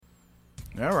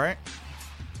All right.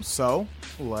 So,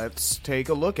 let's take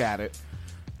a look at it.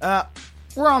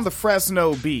 We're on the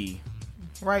Fresno bee,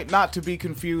 right? Not to be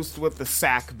confused with the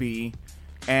sac bee.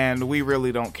 And we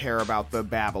really don't care about the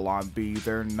Babylon bee.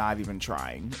 They're not even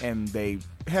trying. And they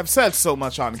have said so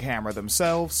much on camera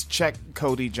themselves. Check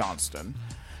Cody Johnston.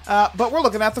 But we're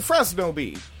looking at the Fresno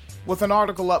bee with an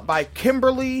article up by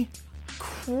Kimberly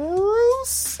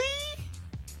Crucy?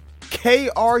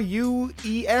 K-R-U-E-S-I?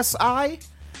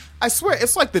 I swear,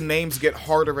 it's like the names get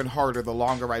harder and harder the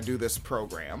longer I do this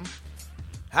program.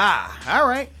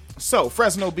 Alright. So,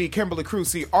 Fresno bee Kimberly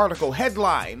Crucy article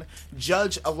headline,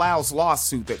 Judge allows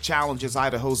lawsuit that challenges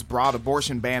Idaho's broad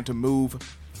abortion ban to move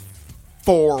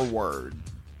forward.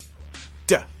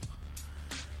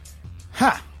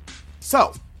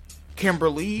 So,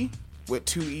 Kimberly, with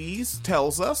 2 E's,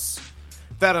 tells us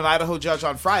that an Idaho judge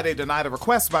on Friday denied a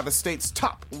request by the state's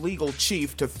top legal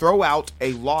chief to throw out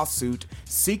a lawsuit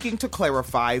seeking to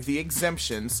clarify the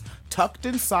exemptions tucked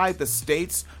inside the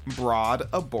state's broad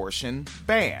abortion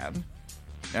ban.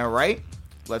 All right,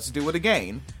 let's do it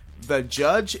again. The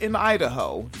judge in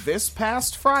Idaho this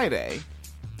past Friday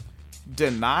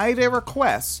denied a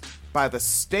request by the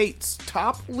state's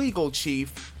top legal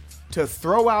chief to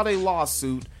throw out a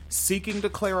lawsuit seeking to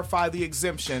clarify the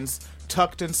exemptions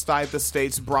tucked inside the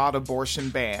state's broad abortion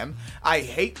ban. I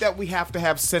hate that we have to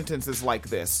have sentences like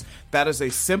this. That is a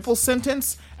simple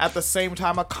sentence, at the same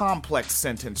time a complex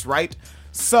sentence, right?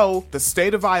 So, the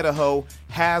state of Idaho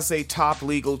has a top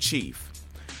legal chief.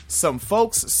 Some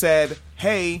folks said,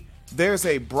 hey, there's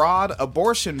a broad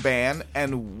abortion ban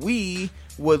and we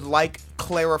would like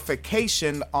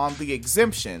clarification on the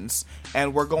exemptions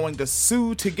and we're going to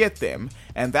sue to get them.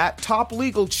 And that top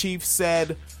legal chief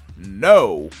said,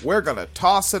 no, we're gonna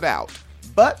toss it out.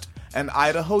 But an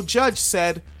Idaho judge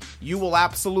said, you will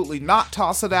absolutely not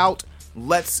toss it out.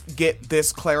 Let's get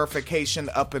this clarification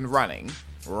up and running,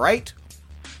 right?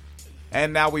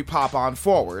 And now we pop on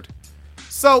forward.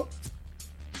 So,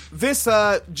 this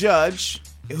judge,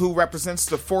 who represents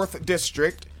the 4th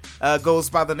District, goes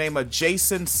by the name of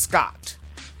Jason Scott.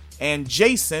 And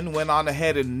Jason went on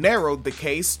ahead and narrowed the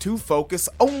case to focus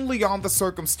only on the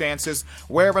circumstances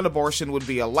where an abortion would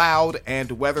be allowed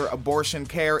and whether abortion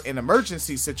care in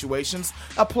emergency situations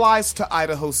applies to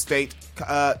Idaho state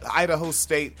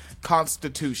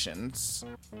constitutions.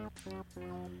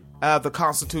 The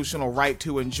constitutional right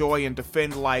to enjoy and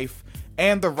defend life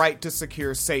and the right to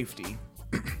secure safety.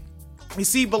 You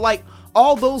see, but like,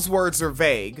 all those words are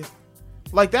vague.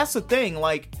 Like, that's the thing,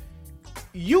 like,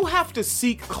 you have to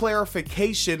seek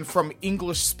clarification from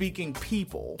English-speaking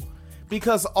people,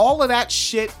 because all of that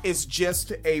shit is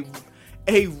just a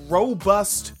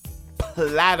robust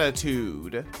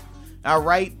platitude.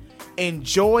 Alright?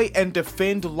 Enjoy and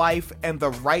defend life and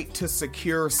the right to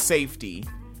secure safety.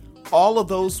 All of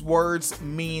those words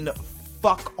mean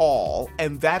fuck all,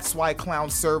 and that's why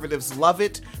clownservatives love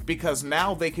it, because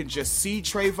now they can just see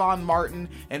Trayvon Martin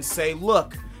and say,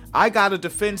 look, I gotta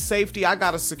defend safety, I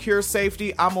gotta secure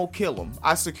safety, I'm gonna kill him.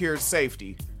 I secured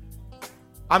safety.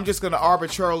 I'm just gonna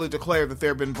arbitrarily declare that there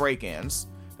have been break-ins.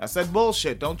 I said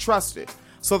bullshit, don't trust it.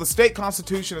 So the state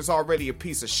constitution is already a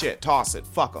piece of shit, toss it,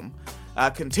 fuck them.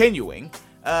 Continuing,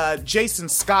 Jason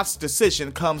Scott's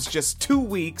decision comes just 2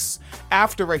 weeks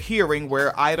after a hearing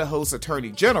where Idaho's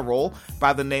Attorney General,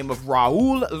 by the name of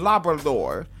Raul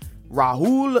Labrador,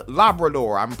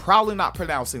 I'm probably not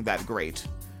pronouncing that great,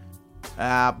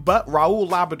 but Raul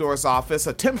Labrador's office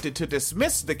attempted to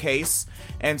dismiss the case,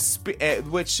 and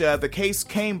the case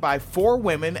came by 4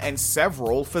 women and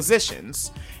several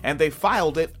physicians, and they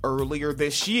filed it earlier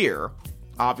this year.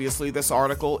 Obviously, this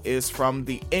article is from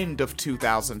the end of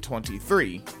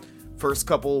 2023. First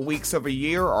couple of weeks of a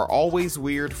year are always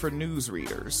weird for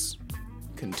newsreaders.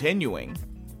 Continuing.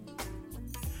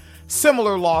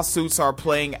 Similar lawsuits are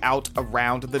playing out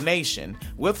around the nation,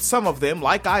 with some of them,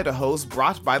 like Idaho's,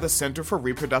 brought by the Center for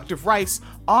Reproductive Rights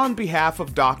on behalf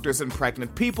of doctors and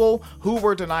pregnant people who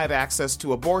were denied access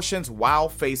to abortions while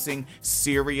facing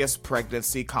serious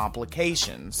pregnancy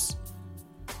complications.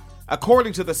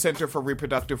 According to the Center for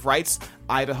Reproductive Rights,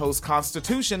 Idaho's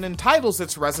constitution entitles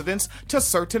its residents to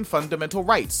certain fundamental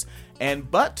rights,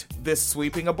 but this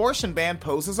sweeping abortion ban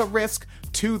poses a risk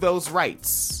to those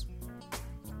rights.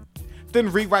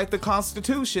 Then rewrite the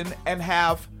Constitution and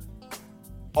have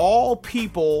all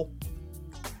people,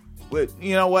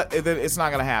 you know what, it's not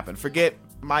going to happen. Forget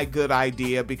my good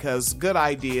idea, because good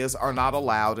ideas are not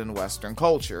allowed in Western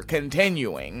culture.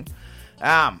 Continuing.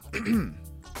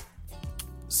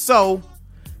 So,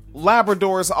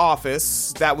 Labrador's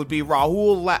office, that would be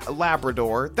Raul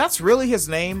Labrador, that's really his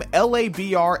name,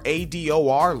 Labrador,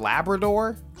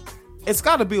 Labrador? It's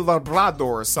got to be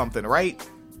Labrador or something, right?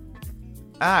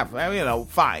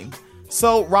 Fine.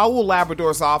 So Raul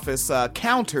Labrador's office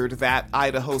countered that the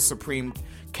Idaho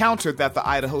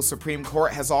Supreme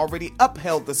Court has already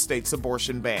upheld the state's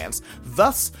abortion bans,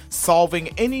 thus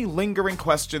solving any lingering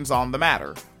questions on the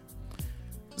matter.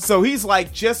 So he's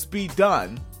like, just be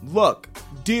done. Look,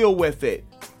 deal with it.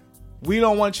 We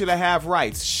don't want you to have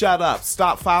rights. Shut up.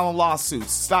 Stop filing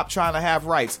lawsuits. Stop trying to have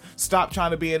rights. Stop trying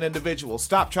to be an individual.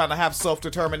 Stop trying to have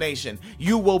self-determination.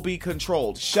 You will be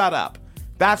controlled. Shut up.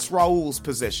 That's Raul's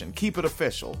position. Keep it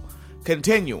official.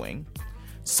 Continuing.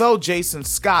 So Jason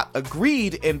Scott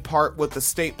agreed in part with the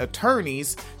state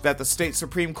attorneys that the state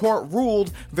Supreme Court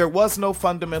ruled there was no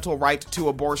fundamental right to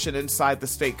abortion inside the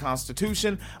state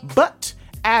constitution, but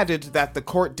added that the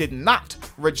court did not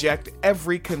reject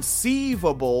every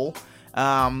conceivable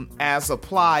as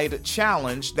applied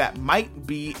challenge that might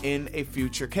be in a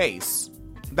future case.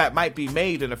 That might be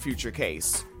made in a future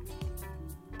case.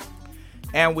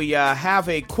 And we have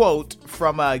a quote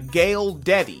from Gail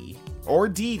Deddy, or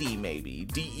Didi maybe,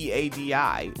 Deadiy.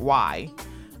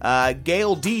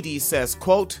 Gail Didi says,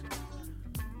 quote,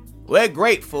 We're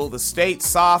grateful the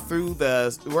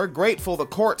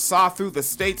court saw through the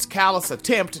state's callous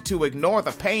attempt to ignore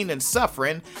the pain and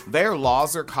suffering their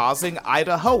laws are causing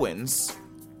Idahoans.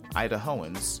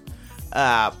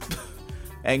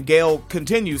 And Gail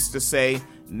continues to say,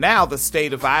 now the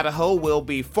state of Idaho will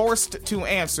be forced to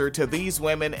answer to these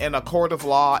women in a court of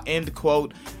law, end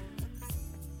quote.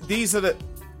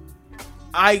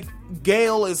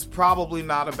 Gail is probably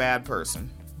not a bad person.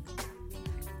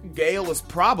 Gail is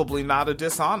probably not a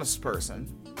dishonest person.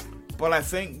 But I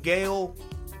think Gail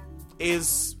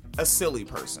is a silly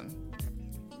person.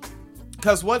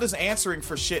 Because what does answering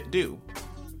for shit do?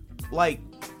 Like,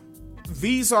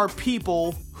 these are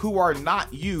people who are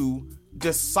not you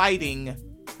deciding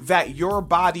that your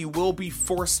body will be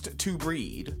forced to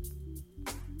breed.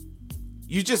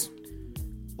 You just,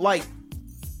 like,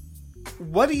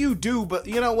 what do you do? But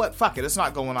you know what? Fuck it. It's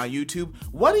not going on YouTube.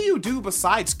 What do you do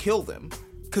besides kill them?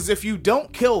 Because if you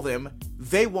don't kill them,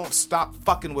 they won't stop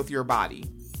fucking with your body.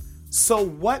 So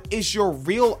what is your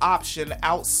real option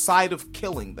outside of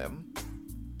killing them?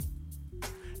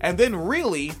 And then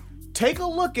really, take a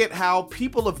look at how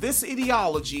people of this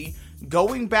ideology,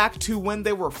 going back to when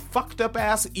they were fucked up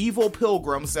ass evil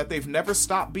pilgrims that they've never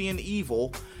stopped being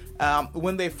evil,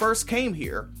 when they first came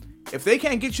here, if they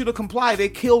can't get you to comply, they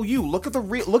kill you. Look at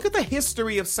the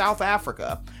history of South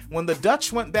Africa. When the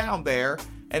Dutch went down there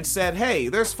and said, hey,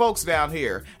 there's folks down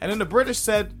here. And then the British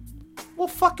said, well,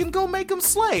 fucking go make them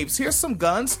slaves. Here's some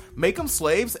guns, make them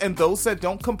slaves, and those that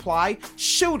don't comply,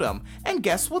 shoot them. And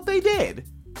guess what they did?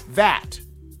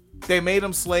 They made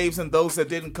them slaves, and those that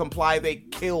didn't comply, they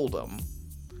killed them.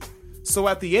 So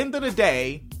at the end of the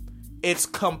day, it's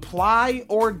comply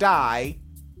or die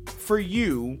for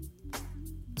you.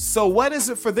 So what is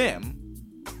it for them?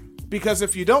 Because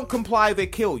if you don't comply, they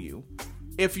kill you.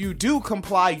 If you do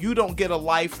comply, you don't get a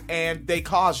life and they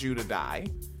cause you to die.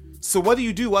 So what do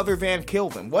you do other than kill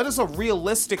them? What is a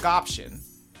realistic option?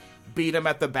 Beat them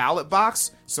at the ballot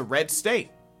box? It's a red state.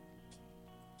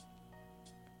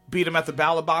 Beat them at the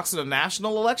ballot box in a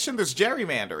national election? There's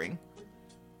gerrymandering.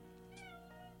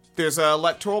 There's an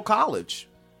electoral college.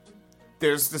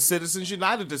 There's the Citizens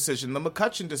United decision, the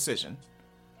McCutcheon decision.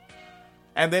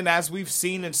 And then as we've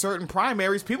seen in certain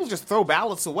primaries, people just throw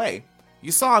ballots away.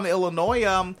 You saw in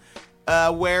Illinois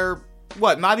where,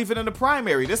 not even in the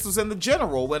primary. This was in the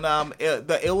general when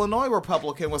the Illinois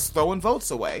Republican was throwing votes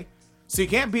away. So you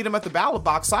can't beat them at the ballot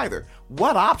box either.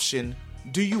 What option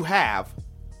do you have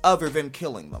other than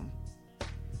killing them?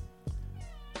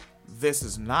 This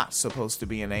is not supposed to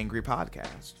be an angry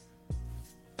podcast.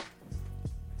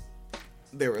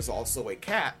 There is also a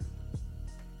cat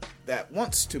that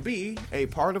wants to be a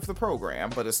part of the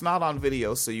program, but it's not on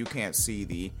video, so you can't see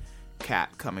the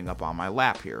cat coming up on my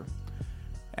lap here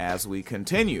as we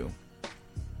continue.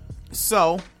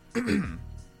 So,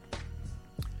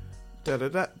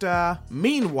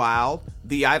 meanwhile,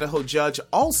 the Idaho judge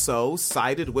also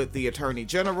sided with the Attorney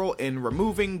General in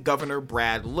removing Governor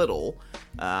Brad Little,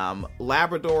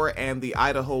 Labrador, and the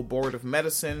Idaho Board of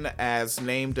Medicine as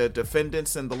named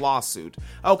defendants in the lawsuit.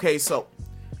 Okay, so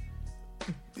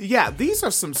yeah, these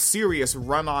are some serious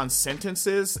run-on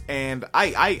sentences, and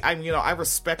I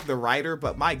respect the writer,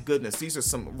 but my goodness, these are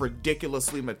some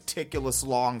ridiculously meticulous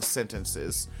long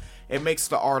sentences. It makes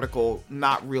the article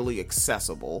not really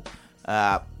accessible,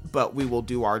 but we will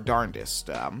do our darndest.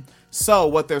 So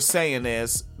what they're saying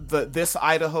is this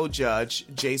Idaho judge,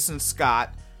 Jason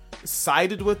Scott,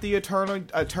 sided with the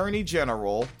Attorney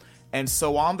General, and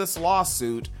so on this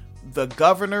lawsuit, the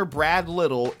governor, Brad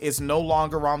Little, is no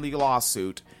longer on the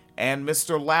lawsuit, and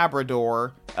Mr.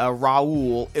 Labrador,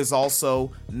 Raul, is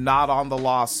also not on the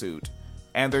lawsuit.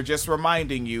 And they're just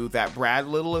reminding you that Brad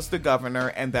Little is the governor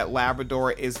and that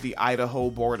Labrador is the Idaho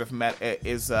Board of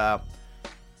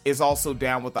is also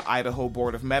down with the Idaho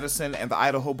Board of Medicine, and the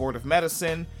Idaho Board of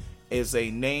Medicine is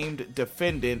a named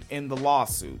defendant in the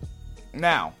lawsuit.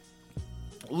 Now,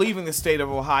 leaving the state of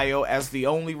Ohio as the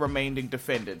only remaining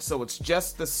defendant. So it's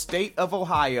just the state of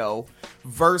Ohio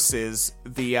versus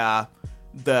the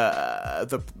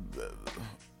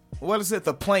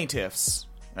plaintiffs.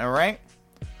 All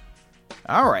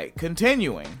right,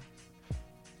 continuing.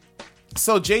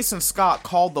 So Jason Scott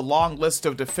called the long list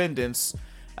of defendants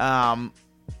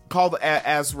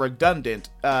as redundant,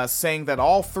 saying that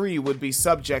all three would be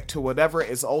subject to whatever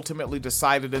is ultimately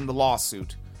decided in the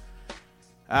lawsuit.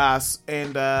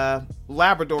 And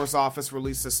Labrador's office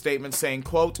released a statement saying,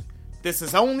 quote, "This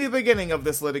is only the beginning of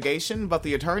this litigation, but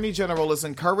the Attorney General is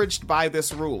encouraged by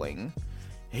this ruling.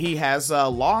 He has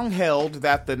long held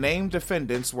that the named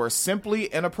defendants were simply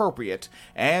inappropriate,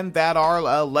 and that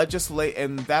our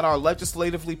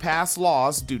legislatively passed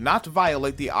laws do not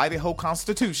violate the Idaho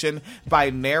Constitution by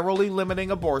narrowly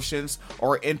limiting abortions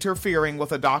or interfering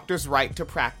with a doctor's right to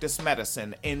practice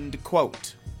medicine." End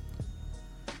quote.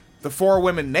 The four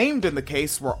women named in the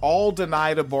case were all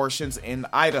denied abortions in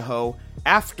Idaho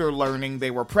after learning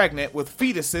they were pregnant with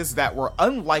fetuses that were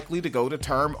unlikely to go to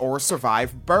term or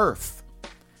survive birth.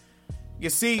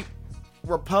 You see,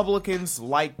 Republicans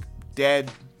like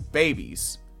dead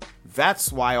babies.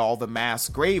 That's why all the mass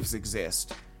graves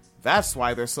exist. That's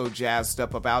why they're so jazzed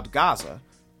up about Gaza.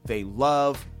 They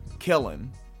love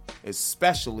killing,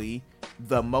 especially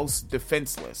the most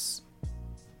defenseless.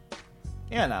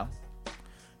 You know.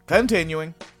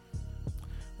 Continuing.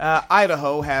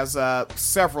 Idaho has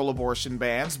several abortion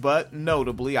bans, but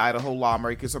notably, Idaho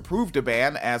lawmakers approved a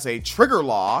ban as a trigger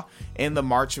law in the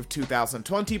March of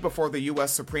 2020 before the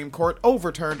U.S. Supreme Court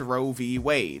overturned Roe v.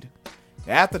 Wade.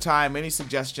 At the time, any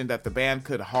suggestion that the ban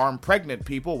could harm pregnant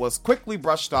people was quickly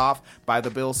brushed off by the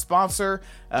bill's sponsor,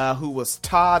 who was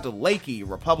Todd Lakey,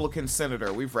 Republican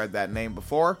senator. We've read that name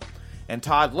before. And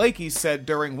Todd Lakey said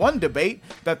during one debate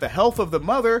that the health of the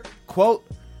mother, quote,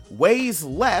 weighs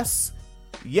less,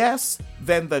 yes,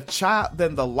 than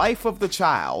the life of the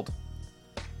child.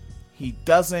 He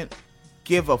doesn't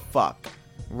give a fuck,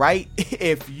 right?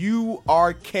 If you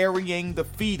are carrying the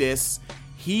fetus,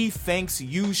 he thinks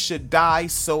you should die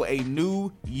so a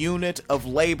new unit of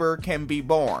labor can be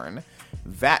born.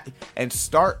 That, and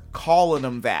start calling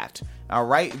them that. All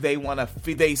right,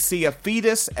 they see a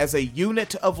fetus as a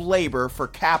unit of labor for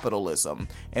capitalism,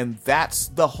 and that's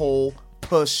the whole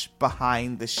push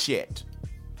behind the shit.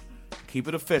 Keep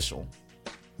it official.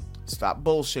 Stop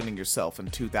bullshitting yourself in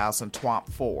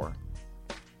 2024.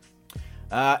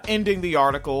 Ending the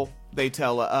article, they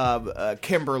tell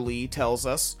Kimberly tells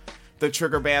us the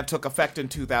trigger ban took effect in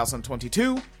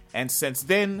 2022, and since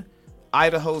then,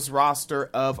 Idaho's roster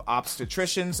of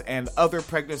obstetricians and other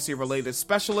pregnancy-related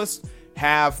specialists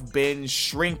have been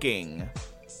shrinking.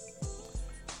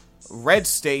 Red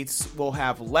states will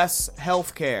have less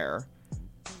health care.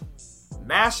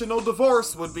 National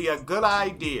divorce would be a good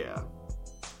idea.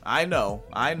 I know.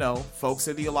 Folks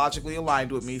ideologically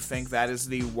aligned with me think that is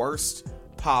the worst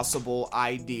possible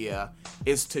idea,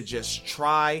 is to just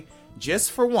try,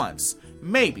 just for once,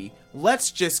 maybe,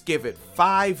 let's just give it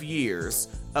 5 years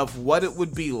of what it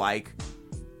would be like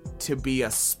to be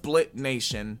a split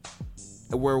nation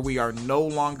where we are no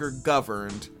longer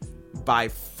governed by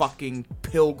fucking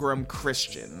pilgrim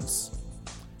Christians.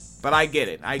 But I get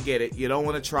it. You don't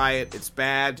want to try it. It's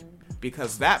bad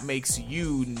because that makes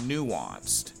you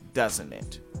nuanced, doesn't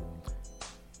it?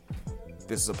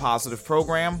 This is a positive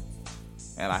program,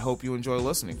 and I hope you enjoy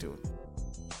listening to it.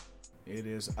 It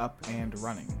is up and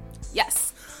running.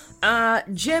 Yes.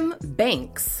 Jim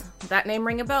Banks. That name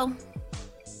ring a bell?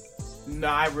 No,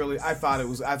 I thought it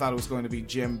was going to be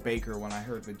Jim Baker when I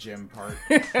heard the Jim part.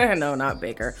 No, not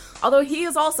Baker. Although he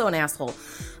is also an asshole.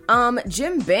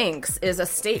 Jim Banks is a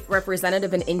state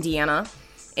representative in Indiana,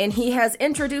 and he has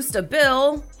introduced a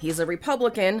bill. He's a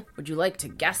Republican. Would you like to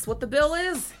guess what the bill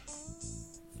is?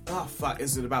 Oh, fuck.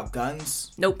 Is it about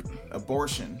guns? Nope.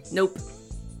 Abortion? Nope.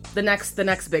 The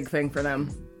next big thing for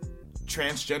them.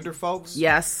 Transgender folks?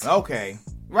 Yes. Okay.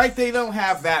 Right, they don't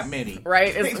have that many.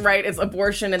 Right, it's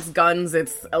abortion, it's guns,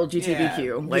 it's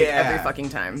LGBTQ, every fucking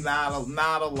time. Not a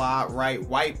lot, right?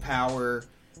 White power,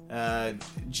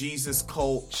 Jesus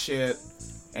cult shit,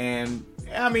 and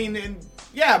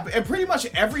pretty much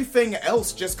everything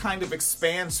else just kind of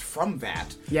expands from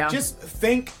that. Yeah. Just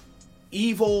think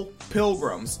evil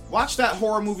pilgrims. Watch that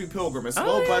horror movie Pilgrim. It's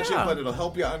low budget, but it'll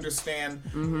help you understand,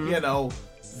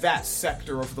 that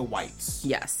sector of the whites.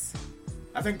 Yes.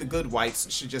 I think the good whites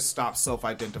should just stop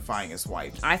self-identifying as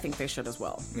white. I think they should as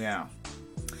well. Yeah.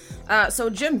 So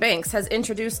Jim Banks has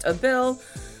introduced a bill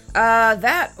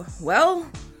that will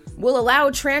allow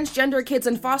transgender kids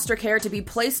in foster care to be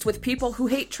placed with people who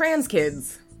hate trans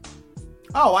kids.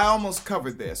 Oh, I almost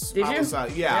covered this. Did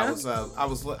you?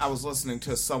 I was listening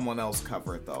to someone else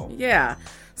cover it though. Yeah.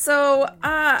 So,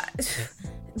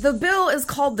 the bill is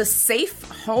called the Safe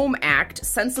Home Act,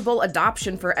 Sensible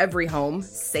Adoption for Every Home.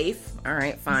 Safe. All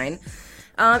right, fine.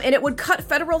 And it would cut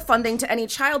federal funding to any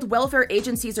child welfare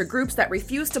agencies or groups that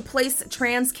refuse to place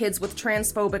trans kids with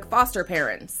transphobic foster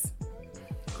parents.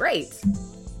 Great.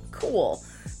 Cool.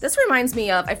 This reminds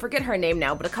me of, I forget her name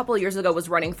now, but a couple of years ago was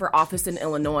running for office in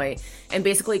Illinois and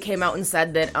basically came out and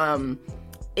said that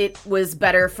it was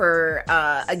better for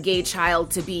a gay child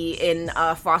to be in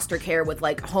foster care with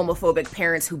like homophobic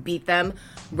parents who beat them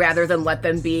rather than let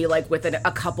them be like with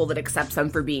a couple that accepts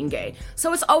them for being gay.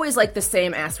 So it's always like the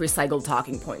same ass recycled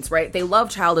talking points, right? They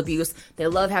love child abuse. They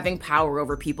love having power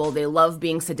over people. They love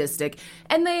being sadistic.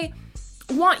 And they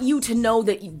want you to know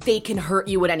that they can hurt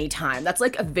you at any time. That's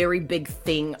like a very big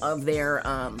thing of their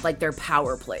their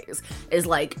power plays, is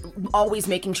like always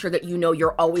making sure that you know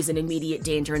you're always in immediate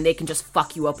danger and they can just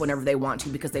fuck you up whenever they want to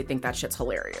because they think that shit's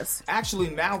hilarious. Actually,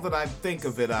 now that I think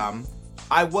of it,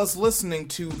 I was listening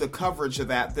to the coverage of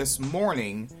that this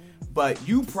morning, but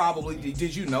you probably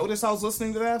did you notice I was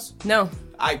listening to this? No.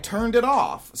 I turned it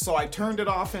off. So I turned it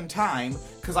off in time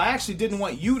because I actually didn't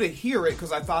want you to hear it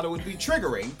because I thought it would be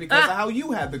triggering because of how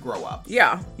you had to grow up.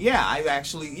 Yeah.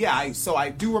 Yeah, so I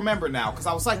do remember now because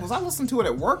I was like, was I listening to it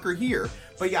at work or here?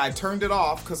 But yeah, I turned it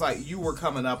off because you were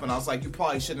coming up and I was like, you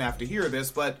probably shouldn't have to hear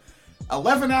this, but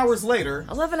 11 hours later,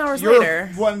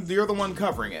 you're the one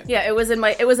covering it. Yeah, it was in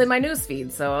my news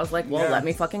feed, so I was like, well, let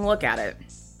me fucking look at it.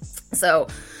 So,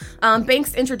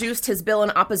 Banks introduced his bill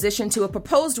in opposition to a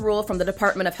proposed rule from the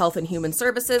Department of Health and Human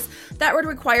Services that would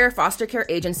require foster care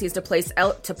agencies to place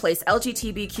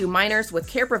LGBTQ minors with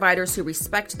care providers who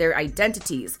respect their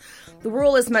identities. The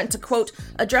rule is meant to, quote,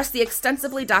 address the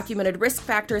extensively documented risk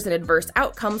factors and adverse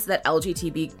outcomes that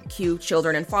LGBTQ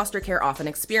children in foster care often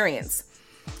experience.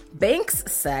 Banks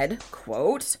said,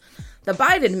 quote, the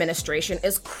Biden administration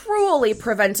is cruelly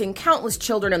preventing countless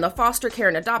children in the foster care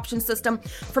and adoption system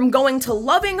from going to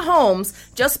loving homes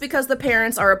just because the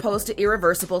parents are opposed to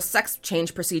irreversible sex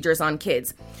change procedures on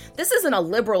kids. This isn't a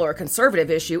liberal or conservative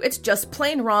issue. It's just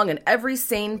plain wrong, and every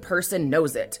sane person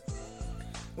knows it.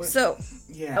 Go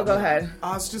ahead.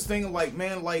 I was just thinking,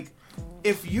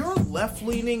 if you're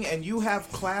left-leaning and you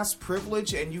have class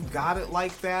privilege and you got it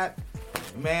like that,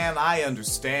 man, I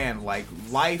understand.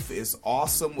 Life is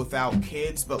awesome without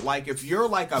kids, but if you're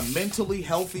a mentally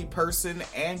healthy person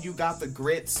and you got the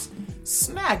grits,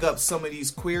 snag up some of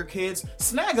these queer kids.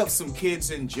 Snag up some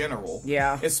kids in general.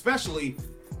 Yeah. Especially,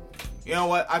 you know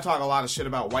what? I talk a lot of shit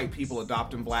about white people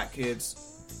adopting black kids.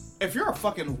 If you're a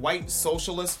fucking white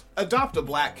socialist, adopt a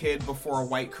black kid before a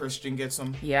white Christian gets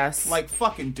them. Yes.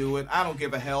 Fucking do it. I don't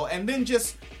give a hell. And then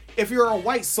if you're a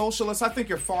white socialist, I think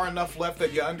you're far enough left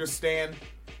that you understand.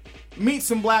 Meet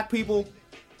some black people,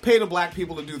 pay the black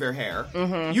people to do their hair.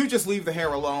 Mm-hmm. You just leave the hair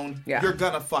alone. Yeah. You're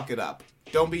gonna fuck it up.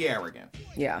 Don't be arrogant.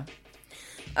 Yeah.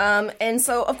 And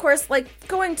so, of course,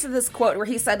 going to this quote where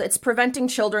he said it's preventing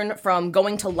children from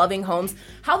going to loving homes.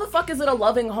 How the fuck is it a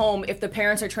loving home if the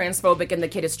parents are transphobic and the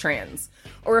kid is trans?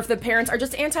 Or if the parents are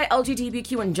just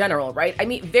anti-LGBTQ in general, right? I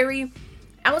mean,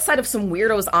 outside of some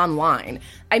weirdos online,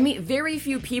 I meet very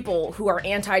few people who are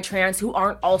anti-trans who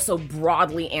aren't also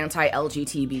broadly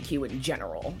anti-LGBTQ in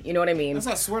general. You know what I mean?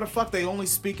 I swear to fuck, they only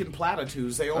speak in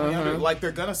platitudes. They only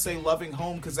they're gonna say loving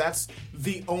home because that's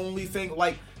the only thing.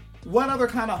 What other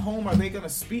kind of home are they gonna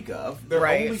speak of? They're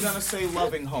only gonna say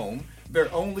loving home.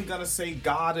 They're only gonna say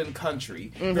God and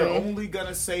country. Mm-hmm. They're only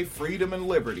gonna say freedom and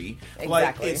liberty.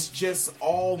 Exactly. It's just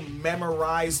all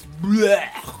memorized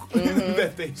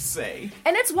that they say.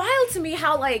 And it's wild to me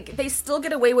how they still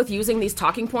get away with using these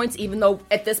talking points, even though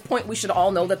at this point we should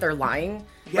all know that they're lying.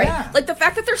 Yeah. Right? The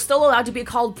fact that they're still allowed to be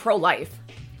called pro-life.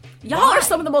 Y'all are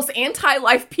some of the most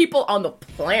anti-life people on the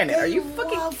planet. Are you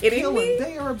fucking kidding me?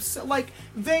 They are upset.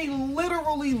 They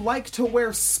literally like to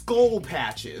wear skull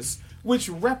patches, which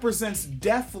represents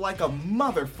death like a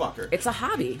motherfucker. It's a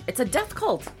hobby. It's a death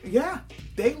cult. Yeah.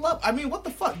 They love... I mean, what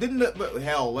the fuck? Let's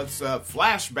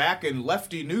flashback in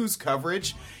lefty news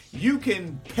coverage. You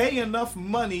can pay enough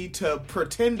money to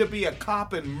pretend to be a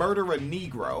cop and murder a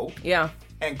Negro. Yeah.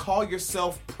 And call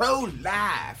yourself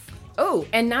pro-life. Oh,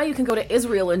 and now you can go to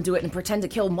Israel and do it and pretend to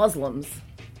kill Muslims.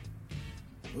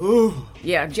 Ooh.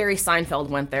 Yeah, Jerry Seinfeld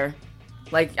went there.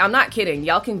 Like, I'm not kidding.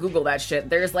 Y'all can Google that shit.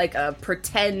 There's like a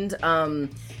pretend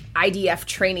IDF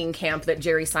training camp that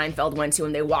Jerry Seinfeld went to,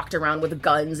 and they walked around with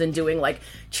guns and doing like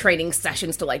training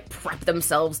sessions to like prep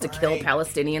themselves to kill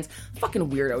Palestinians. Fucking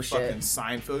weirdo shit. Fucking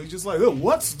Seinfeld. He's just like, oh,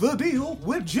 what's the deal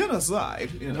with genocide?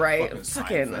 You know, right.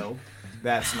 Fucking Seinfeld.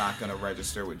 That's not going to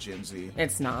register with Gen Z.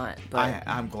 It's not. But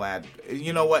I'm glad.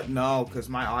 You know what? No, because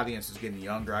my audience is getting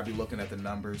younger. I'd be looking at the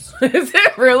numbers. Is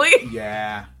it really?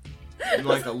 Yeah.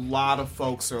 Like, a lot of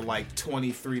folks are like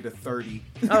 23 to 30.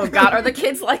 Oh, God. Are the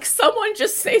kids like, someone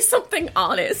just say something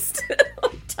honest?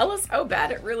 Tell us how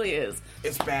bad it really is.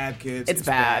 It's bad, kids. It's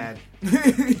bad.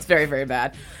 It's very, very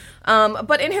bad.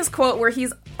 But in his quote, where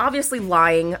he's obviously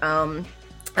lying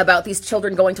about these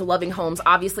children going to loving homes,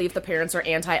 obviously if the parents are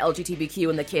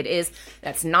anti-LGBTQ and the kid is,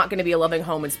 that's not going to be a loving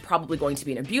home. It's probably going to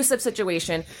be an abusive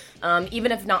situation.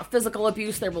 Even if not physical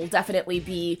abuse, there will definitely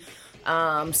be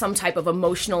some type of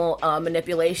emotional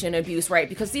manipulation and abuse, right?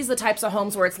 Because these are the types of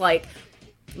homes where it's like,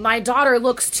 my daughter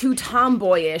looks too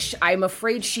tomboyish. I'm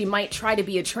afraid she might try to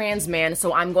be a trans man,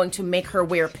 so I'm going to make her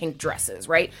wear pink dresses,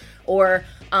 right? Or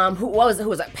who was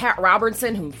it? Pat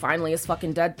Robertson, who finally is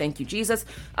fucking dead. Thank you, Jesus.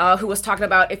 Who was talking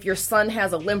about if your son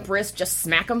has a limp wrist, just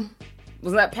smack him.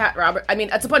 Wasn't that Pat Robert? I mean,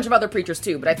 it's a bunch of other preachers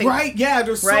too, but I think right. Yeah,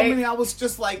 there's so many. I was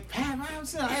just like Pat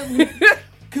Robertson,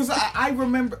 because I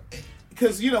remember.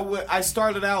 Because, you know, I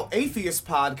started out atheist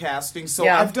podcasting, so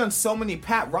I've done so many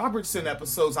Pat Robertson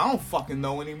episodes, I don't fucking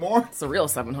know anymore. It's a real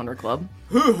 700 Club.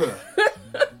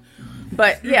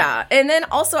 But, yeah. And then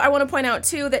also I want to point out,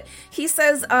 too, that he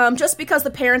says just because the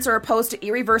parents are opposed to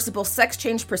irreversible sex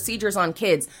change procedures on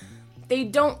kids, they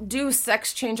don't do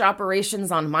sex change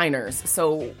operations on minors.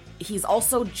 So he's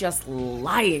also just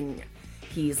lying.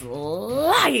 He's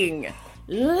lying.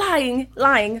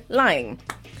 Lying.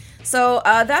 So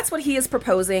that's what he is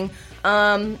proposing.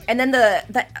 And then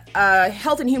the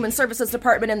Health and Human Services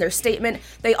Department in their statement,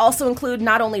 they also include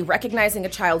not only recognizing a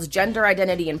child's gender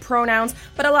identity and pronouns,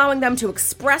 but allowing them to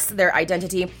express their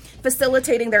identity,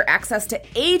 facilitating their access to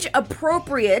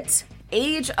age-appropriate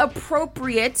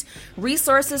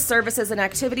resources, services, and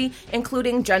activity,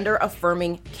 including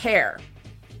gender-affirming care.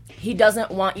 He doesn't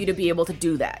want you to be able to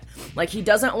do that. Like, he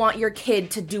doesn't want your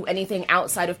kid to do anything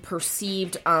outside of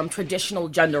perceived traditional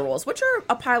gender roles, which are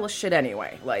a pile of shit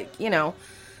anyway. Like, you know.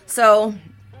 So,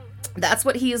 that's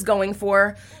what he is going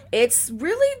for. It's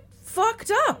really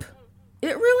fucked up.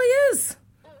 It really is.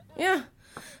 Yeah.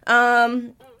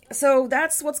 So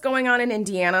that's what's going on in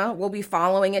Indiana. We'll be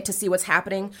following it to see what's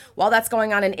happening. While that's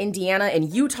going on in Indiana,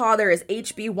 in Utah, there is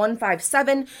HB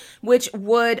 157, which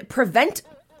would prevent...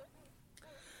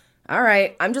 All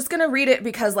right, I'm just going to read it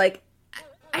because, like,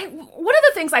 one of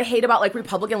the things I hate about, like,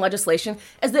 Republican legislation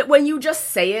is that when you just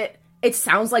say it, it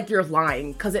sounds like you're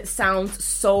lying because it sounds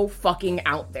so fucking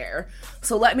out there.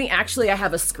 So I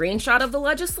have a screenshot of the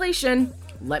legislation.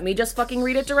 Let me just fucking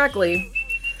read it directly.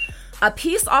 A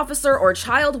peace officer or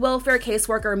child welfare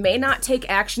caseworker may not take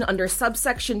action under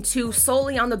subsection 2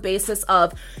 solely on the basis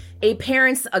of a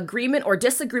parent's agreement or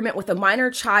disagreement with a minor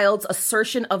child's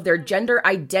assertion of their gender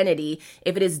identity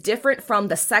if it is different from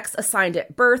the sex assigned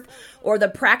at birth or the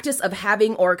practice of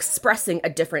having or expressing a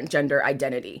different gender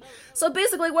identity. So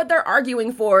basically what they're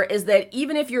arguing for is that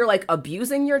even if you're like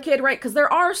abusing your kid, right? Because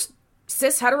there are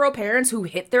cis hetero parents who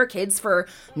hit their kids for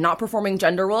not performing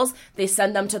gender roles. They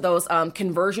send them to those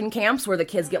conversion camps where the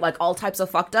kids get like all types of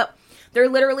fucked up. They're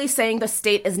literally saying the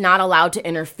state is not allowed to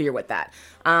interfere with that.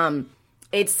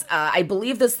 I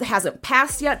believe this hasn't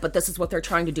passed yet, but this is what they're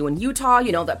trying to do in Utah,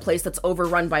 you know, that place that's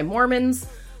overrun by Mormons.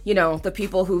 You know, the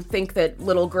people who think that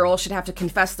little girls should have to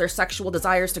confess their sexual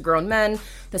desires to grown men.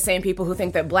 The same people who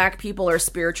think that black people are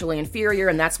spiritually inferior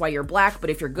and that's why you're black,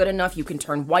 but if you're good enough, you can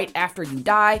turn white after you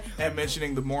die. And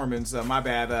mentioning the Mormons, my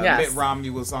bad, yes. Mitt Romney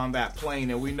was on that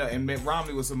plane, and Mitt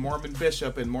Romney was a Mormon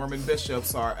bishop, and Mormon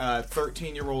bishops are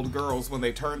 13-year-old girls. When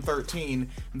they turn 13,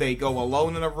 they go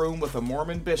alone in a room with a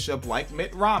Mormon bishop like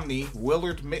Mitt Romney,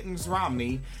 Willard Mittens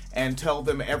Romney, and tell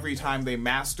them every time they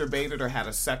masturbated or had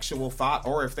a sexual thought,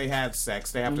 or if they had sex,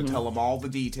 they have to tell them all the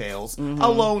details,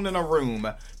 alone in a room,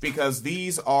 because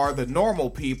these are the normal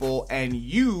people, and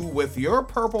you, with your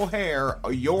purple hair,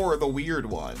 you're the weird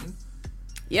one.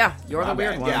 Yeah, you're the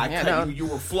weird one. Yeah, I cut you. You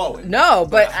were flowing. No,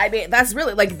 but I mean, that's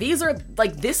really, like, these are,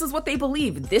 like, this is what they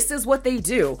believe. This is what they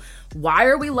do. Why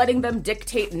are we letting them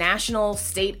dictate national,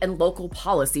 state, and local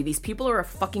policy? These people are a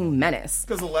fucking menace.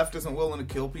 Because the left isn't willing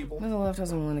to kill people? The left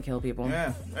isn't willing to kill people.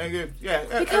 Yeah.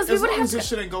 Because as long as this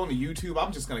shit ain't going to YouTube,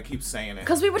 I'm just going to keep saying it.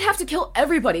 Because we would have to kill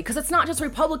everybody. Because it's not just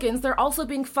Republicans. They're also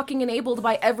being fucking enabled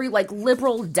by every, like,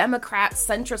 liberal, Democrat,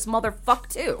 centrist motherfucker,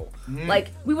 too. Mm.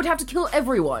 Like, we would have to kill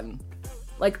everyone.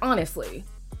 Like, honestly.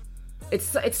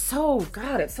 It's so,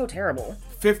 God, it's so terrible.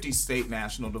 50 state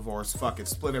national divorce. Fuck it.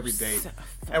 Split every date.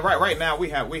 And right now, we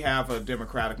have a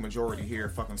Democratic majority here.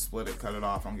 Fucking split it. Cut it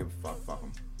off. I don't give a fuck. Fuck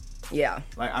them. Yeah.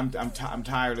 Like, I'm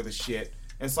tired of the shit.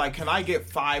 It's like, can I get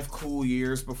 5 cool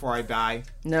years before I die?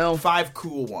 No. 5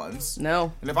 cool ones.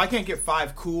 No. And if I can't get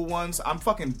 5 cool ones, I'm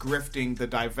fucking grifting the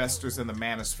divestors and the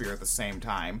manosphere at the same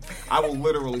time. I will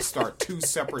literally start 2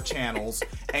 separate channels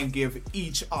and give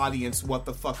each audience what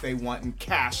the fuck they want and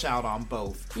cash out on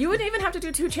both. You wouldn't even have to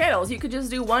do 2 channels. You could just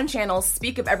do 1 channel,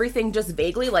 speak of everything just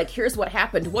vaguely, like, here's what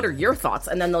happened, what are your thoughts?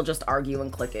 And then they'll just argue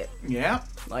and click it. Yeah.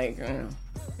 Like,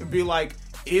 it'd be like,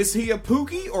 is he a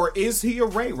Pookie or is he a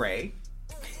Ray Ray?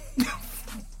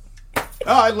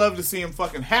 Oh, I'd love to see him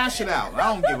fucking hash it out.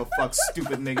 I don't give a fuck,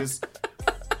 stupid niggas.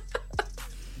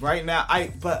 Right now,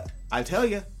 but I tell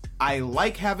you, I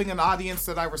like having an audience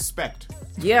that I respect.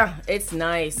 Yeah, it's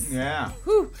nice. Yeah.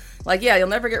 Whew. Like, yeah, you'll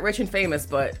never get rich and famous,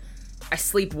 but I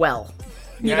sleep well.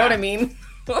 You know what I mean?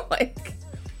 Like...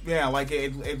 Yeah, like,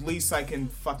 at least I can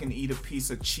fucking eat a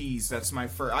piece of cheese. That's my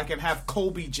first... I can have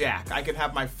Colby Jack. I can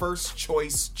have my first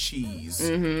choice cheese.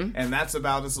 Mm-hmm. And that's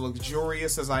about as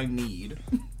luxurious as I need.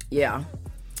 Yeah.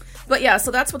 But yeah,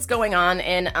 so that's what's going on,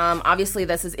 and obviously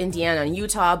this is Indiana and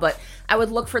Utah, but I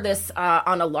would look for this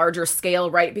on a larger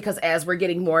scale, right? Because as we're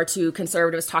getting more to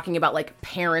conservatives talking about, like,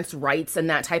 parents' rights and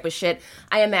that type of shit,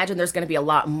 I imagine there's going to be a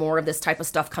lot more of this type of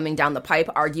stuff coming down the pipe,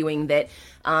 arguing that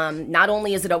not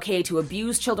only is it okay to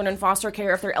abuse children in foster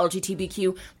care if they're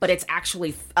LGBTQ, but it's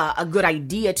actually a good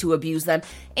idea to abuse them,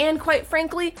 and quite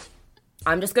frankly...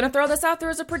 I'm just going to throw this out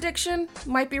there as a prediction.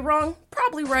 Might be wrong.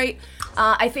 Probably right.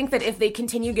 I think that if they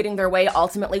continue getting their way,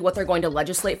 ultimately what they're going to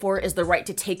legislate for is the right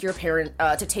to take your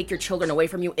children away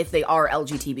from you if they are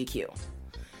LGBTQ.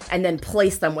 And then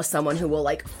place them with someone who will,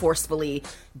 like, forcefully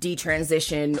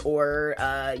detransition or,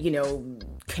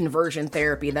 conversion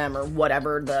therapy them or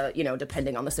whatever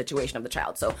depending on the situation of the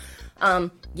child. So,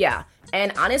 yeah.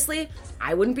 And honestly,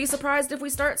 I wouldn't be surprised if we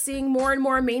start seeing more and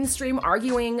more mainstream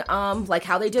arguing, like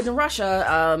how they did in Russia,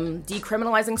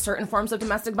 decriminalizing certain forms of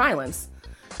domestic violence.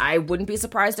 I wouldn't be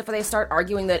surprised if they start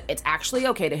arguing that it's actually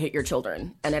okay to hit your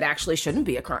children, and it actually shouldn't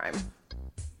be a crime.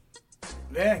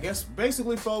 Yeah, I guess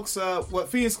basically, folks, what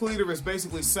Phoenix Calida is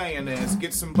basically saying is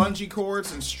get some bungee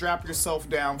cords and strap yourself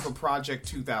down for Project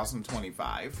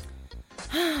 2025.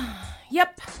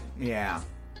 Yep. Yeah.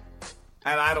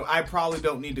 And I probably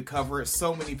don't need to cover it.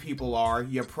 So many people are.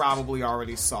 You probably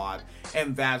already saw it.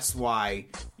 And that's why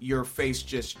your face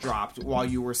just dropped while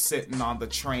you were sitting on the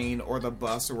train or the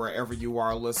bus or wherever you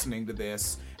are listening to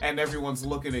this. And everyone's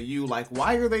looking at you like,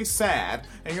 why are they sad?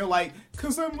 And you're like,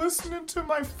 because I'm listening to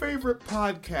my favorite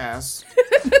podcast.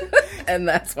 And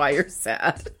that's why you're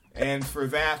sad. And for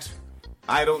that,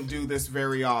 I don't do this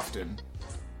very often.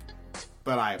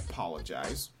 But I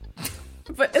apologize.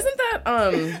 But isn't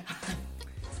that,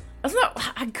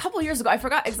 a couple years ago, I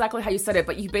forgot exactly how you said it,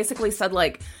 but you basically said,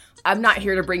 like, I'm not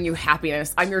here to bring you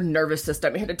happiness. I'm your nervous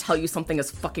system. I'm here to tell you something is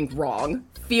fucking wrong.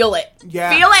 Feel it.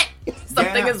 Yeah. Feel it.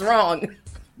 Something is wrong.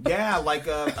 Yeah, like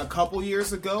a couple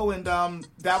years ago, and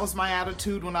that was my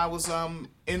attitude when I was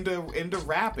into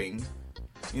rapping.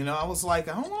 You know, I was like,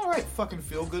 I don't want to write fucking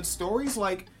feel-good stories.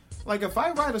 Like if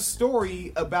I write a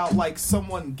story about, like,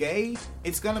 someone gay,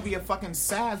 it's gonna be a fucking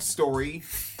sad story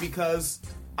because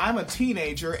I'm a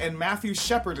teenager and Matthew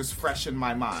Shepard is fresh in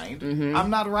my mind. Mm-hmm. I'm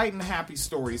not writing happy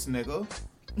stories, nigga.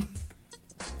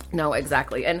 No,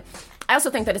 exactly. And I also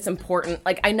think that it's important.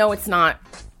 Like, I know it's not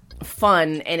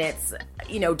fun and it's,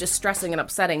 distressing and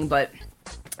upsetting, but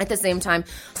at the same time,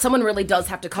 someone really does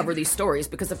have to cover these stories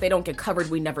because if they don't get covered,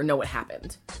 we never know what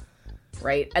happened.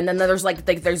 Right? And then there's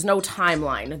there's no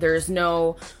timeline. There's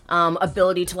no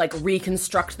ability to, like,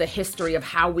 reconstruct the history of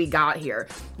how we got here.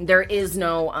 There is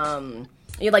no,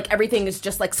 everything is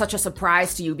just, like, such a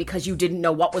surprise to you because you didn't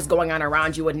know what was going on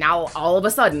around you, and now all of a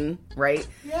sudden, right?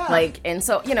 Yeah. And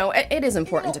so, it is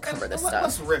important to cover this stuff.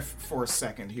 Let's riff for a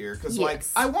second here, because,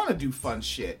 yes. I want to do fun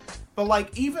shit, but,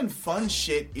 like, even fun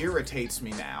shit irritates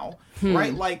me now,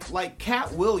 right? Like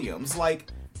Cat Williams,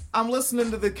 I'm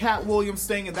listening to the Cat Williams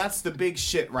thing, and that's the big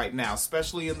shit right now,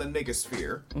 especially in the nigga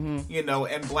sphere, you know,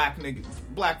 and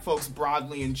black folks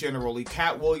broadly and generally.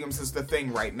 Cat Williams is the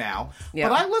thing right now. Yeah.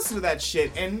 But I listened to that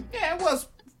shit, and yeah, it was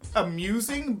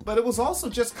amusing, but it was also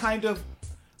just kind of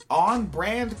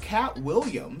on-brand Cat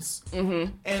Williams.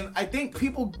 And I think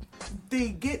people, they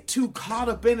get too caught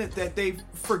up in it that they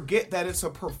forget that it's a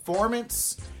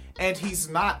performance. And he's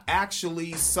not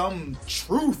actually some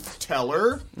truth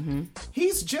teller.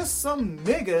 He's just some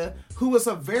nigga who is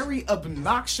a very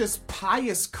obnoxious,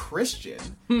 pious Christian.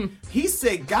 He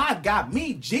said, God got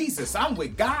me, Jesus. I'm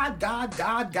with God.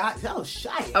 Oh,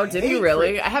 shit. Oh, did he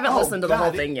really? I haven't listened to the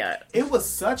whole thing yet. It was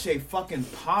such a fucking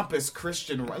pompous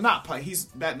Christian.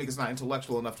 That nigga's not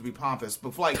intellectual enough to be pompous,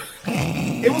 but like,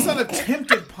 it was an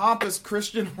attempted pompous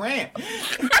Christian rant.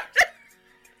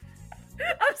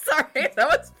 I'm sorry, that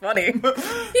was funny.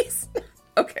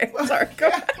 Okay, sorry, go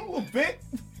ahead. A little bit.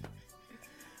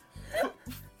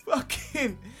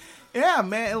 Fucking, yeah,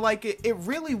 man, like, it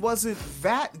really wasn't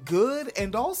that good,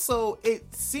 and also,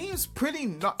 it seems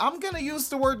pretty, I'm gonna use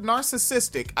the word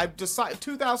narcissistic. I've decided,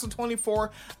 2024,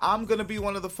 I'm gonna be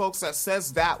one of the folks that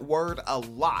says that word a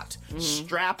lot.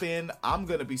 Strap in, I'm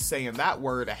gonna be saying that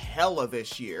word a hella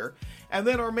this year. And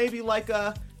then, or maybe like,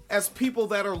 as people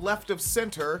that are left of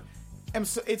center, and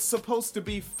so it's supposed to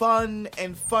be fun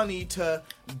and funny to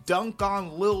dunk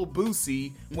on Lil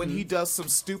Boosie when he does some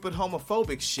stupid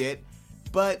homophobic shit,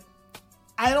 but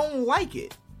I don't like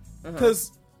it.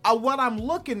 Because what I'm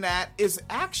looking at is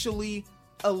actually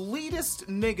elitist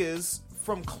niggas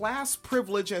from class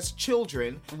privilege as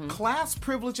children, class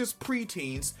privilege as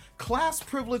preteens, class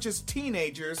privilege as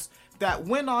teenagers that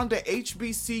went on to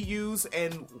HBCUs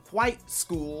and white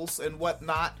schools and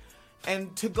whatnot,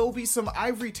 and to go be some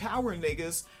ivory tower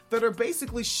niggas that are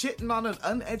basically shitting on an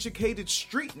uneducated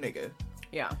street nigga.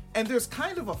 Yeah. And there's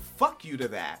kind of a fuck you to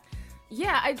that.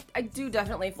 Yeah, I do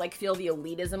definitely, like, feel the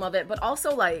elitism of it, but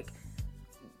also, like,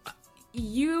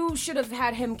 you should have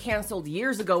had him canceled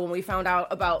years ago when we found out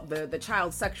about the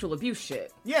child sexual abuse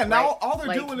shit. Yeah, now right? All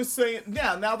they're doing is saying,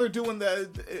 now they're doing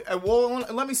well,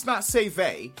 let me not say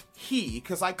they, he,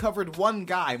 because I covered one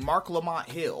guy, Mark Lamont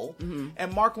Hill,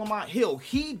 and Mark Lamont Hill,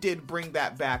 he did bring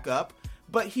that back up,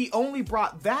 but he only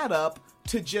brought that up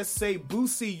to just say,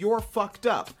 Boosie, you're fucked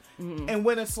up. And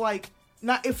when it's like,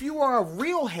 now, if you are a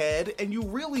real head and you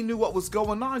really knew what was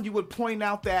going on, you would point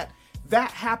out that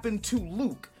happened to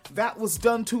Luke. That was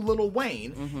done to Lil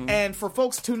Wayne. And for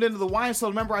folks tuned into the Wine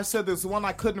Cellar, remember I said there's one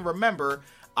I couldn't remember.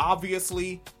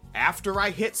 Obviously, after I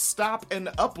hit stop and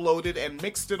uploaded and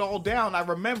mixed it all down, I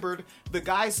remembered the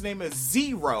guy's name is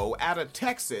Zero out of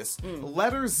Texas.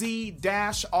 Letter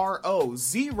Z-R-O.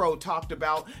 Zero talked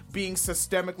about being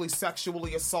systemically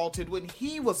sexually assaulted when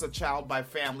he was a child by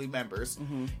family members.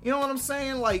 You know what I'm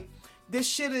saying? Like, this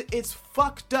shit, it's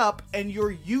fucked up, and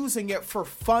you're using it for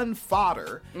fun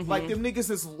fodder. Like, them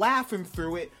niggas is laughing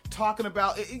through it, talking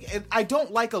about it. I don't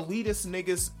like elitist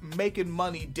niggas making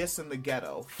money dissing the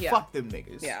ghetto. Yeah. Fuck them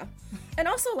niggas. Yeah. And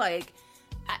also, like,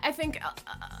 I think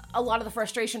a lot of the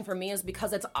frustration for me is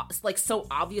because it's, like, so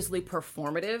obviously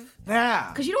performative. Yeah.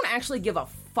 Because you don't actually give a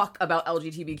fuck about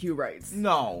LGBTQ rights.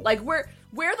 No. Like, where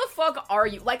the fuck are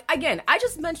you? Like, again, I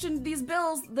just mentioned these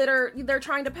bills that they're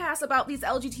trying to pass about these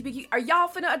LGBTQ. Are y'all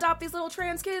finna adopt these little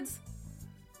trans kids?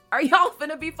 Are y'all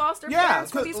finna be foster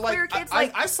parents for these queer kids?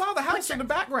 I saw the house in the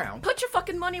background. Put your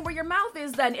fucking money where your mouth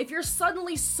is then. If you're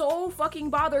suddenly so fucking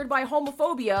bothered by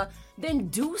homophobia, then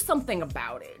do something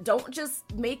about it. Don't just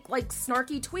make, like,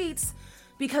 snarky tweets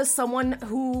because someone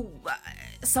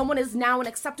is now an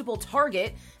acceptable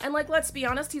target. And, like, let's be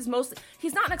honest, he's not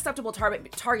an acceptable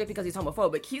target because he's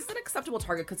homophobic. He's an acceptable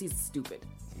target because he's stupid.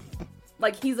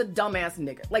 Like, he's a dumbass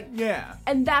nigga. Like, yeah.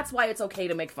 And that's why it's okay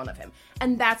to make fun of him.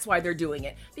 And that's why they're doing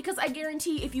it. Because I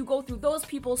guarantee if you go through those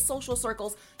people's social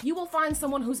circles, you will find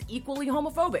someone who's equally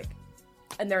homophobic.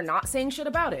 And they're not saying shit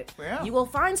about it. Yeah. You will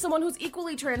find someone who's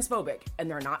equally transphobic. And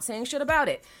they're not saying shit about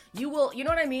it. You know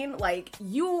what I mean? Like,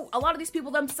 a lot of these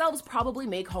people themselves probably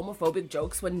make homophobic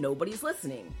jokes when nobody's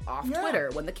listening. Off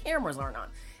Twitter, when the cameras aren't on.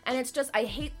 And it's just, I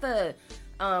hate the...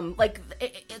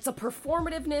 it's a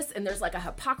performativeness and there's like a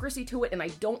hypocrisy to it, and I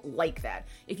don't like that.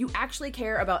 If you actually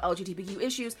care about LGBTQ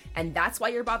issues and that's why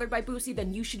you're bothered by Boosie,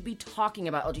 then you should be talking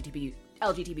about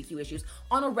LGBTQ issues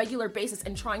on a regular basis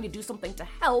and trying to do something to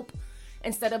help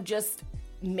instead of just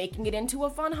making it into a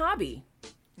fun hobby.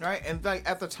 Right, and like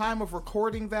at the time of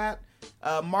recording that,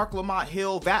 Mark Lamont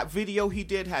Hill, that video he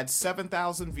did had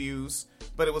 7,000 views,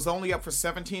 but it was only up for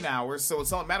 17 hours. So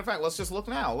it's on. Matter of fact, let's just look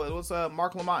now. What's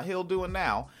Mark Lamont Hill doing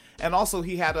now? And also,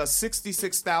 he had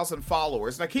 66,000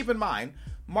 followers. Now, keep in mind,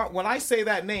 when I say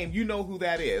that name, you know who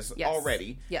that is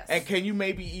already. Yes. And can you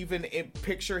maybe even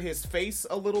picture his face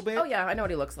a little bit? Oh, yeah, I know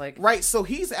what he looks like. Right, so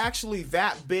he's actually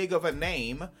that big of a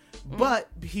name, but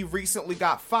he recently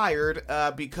got fired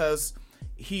because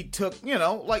he took,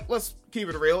 let's keep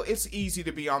it real, it's easy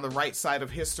to be on the right side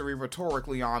of history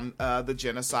rhetorically on the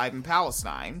genocide in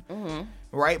Palestine,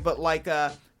 right?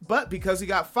 But because he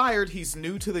got fired, he's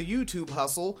new to the YouTube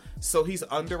hustle, so he's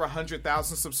under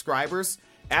 100,000 subscribers.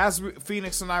 As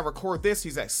Phoenix and I record this,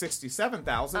 he's at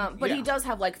 67,000. But he does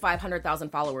have like 500,000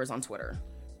 followers on Twitter.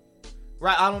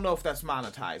 Right, I don't know if that's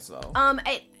monetized though.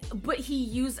 But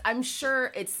I'm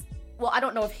sure it's, well, I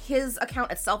don't know if his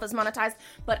account itself is monetized,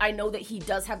 but I know that he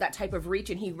does have that type of reach,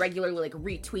 and he regularly like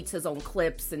retweets his own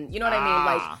clips, and you know what I mean?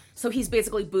 Like, so he's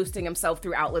basically boosting himself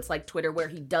through outlets like Twitter, where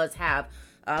he does have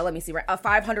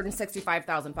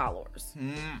 565,000 followers.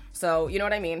 So, you know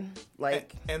what I mean?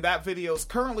 Like, and that video is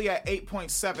currently at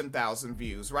 8.7 thousand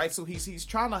views, right? So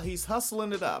he's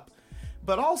hustling it up.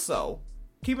 But also,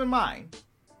 keep in mind,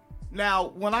 now,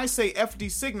 when I say FD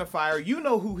Signifier, you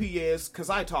know who he is because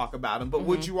I talk about him, but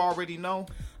would you already know?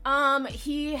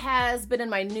 He has been in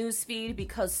my newsfeed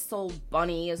because Soul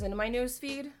Bunny is in my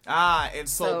newsfeed. And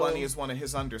Soul Bunny is one of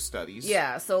his understudies.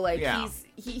 Yeah, so like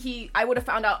he I would have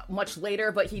found out much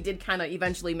later, but he did kind of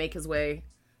eventually make his way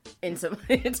into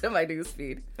my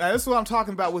newsfeed. Now, this is what I'm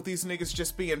talking about with these niggas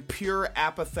just being pure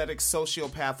apathetic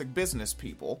sociopathic business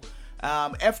people.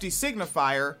 FD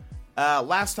Signifier,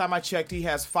 last time I checked, he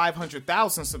has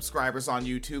 500,000 subscribers on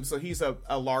YouTube, so he's a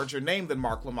larger name than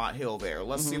Mark Lamont Hill there.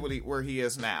 Let's see where he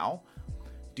is now.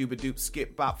 Dooba-doop,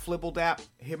 skip, bop, flibble, dap,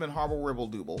 him and Harble, ribble,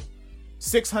 dooble.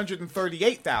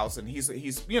 638,000.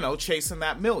 He's chasing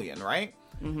that million, right?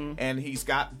 And he's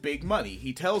got big money.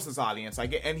 He tells his audience,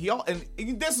 and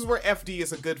this is where FD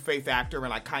is a good faith actor,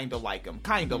 and I kind of like him.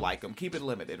 Keep it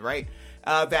limited, right?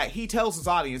 That he tells his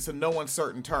audience in no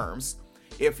uncertain terms,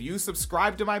 if you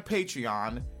subscribe to my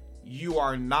Patreon, you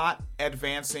are not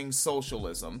advancing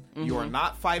socialism. You are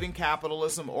not fighting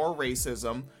capitalism or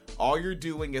racism. All you're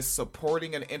doing is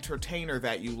supporting an entertainer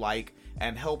that you like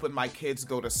and helping my kids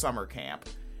go to summer camp.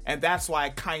 And that's why I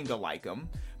kind of like him.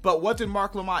 But what did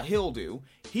Mark Lamont Hill do?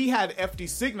 He had FD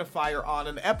Signifier on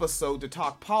an episode to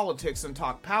talk politics and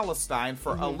talk Palestine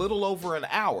for a little over an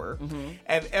hour.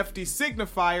 And FD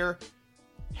Signifier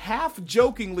half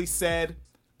jokingly said,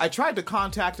 I tried to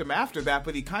contact him after that,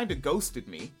 but he kind of ghosted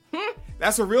me.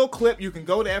 That's a real clip. You can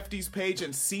go to FD's page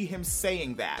and see him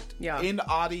saying that in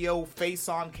audio, face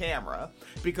on camera,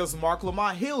 because Mark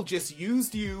Lamont Hill just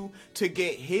used you to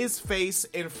get his face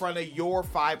in front of your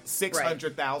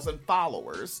 600,000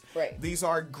 followers. Right. These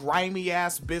are grimy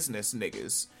ass business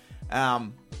niggas.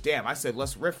 Damn, I said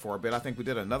let's riff for a bit. I think we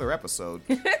did another episode.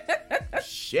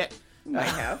 Shit.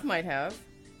 Might have.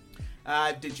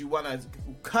 Did you want to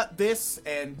cut this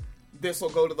and this will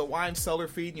go to the Wine Cellar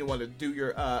feed, and you want to do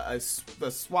your the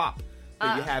swap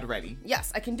that you had ready?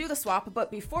 Yes, I can do the swap,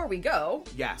 but before we go...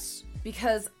 Yes.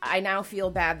 Because I now feel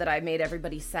bad that I made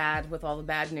everybody sad with all the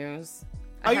bad news.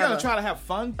 Are you going to try to have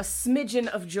fun? A smidgen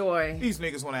of joy. These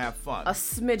niggas want to have fun. A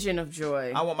smidgen of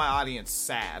joy. I want my audience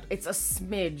sad. It's a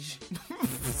smidge.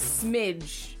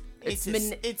 Smidge. It's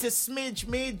a smidge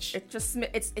midge.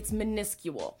 It's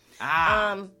minuscule.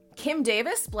 Ah. Kim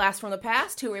Davis, blast from the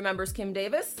past. Who remembers Kim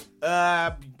Davis?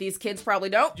 These kids probably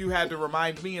don't. You had to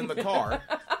remind me in the car.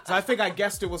 So I think I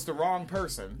guessed it was the wrong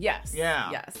person. Yes.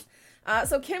 Yeah. Yes.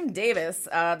 So Kim Davis,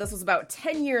 this was about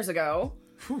 10 years ago.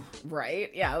 Whew. Right?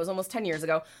 Yeah, it was almost 10 years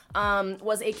ago.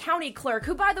 Was a county clerk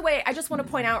who, by the way, I just want to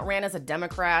point out, ran as a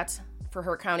Democrat for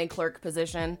her county clerk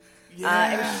position.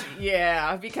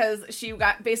 Yeah. Because she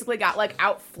basically got like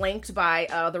outflanked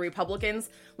by the Republicans.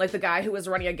 Like the guy who was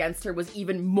running against her was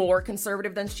even more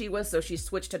conservative than she was, so she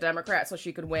switched to Democrat so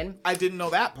she could win. I didn't know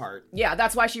that part. Yeah,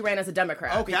 that's why she ran as a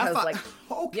Democrat. Okay, because,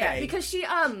 okay. Yeah, because she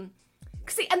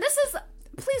see, and this is.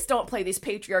 Please don't play these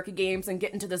patriarchy games and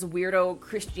get into this weirdo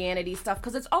Christianity stuff,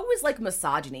 because it's always like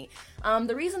misogyny.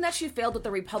 The reason that she failed with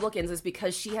the Republicans is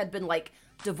because she had been like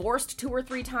divorced 2 or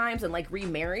 3 times and like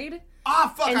remarried.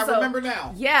 Ah, fuck, I remember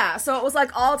now. Yeah, so it was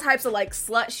like all types of like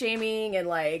slut shaming and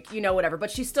like, whatever. But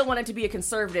she still wanted to be a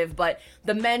conservative, but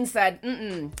the men said,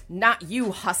 not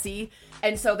you, hussy.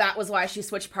 And so that was why she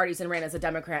switched parties and ran as a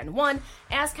Democrat and won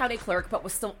as county clerk, but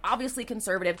was still obviously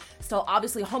conservative, still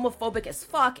obviously homophobic as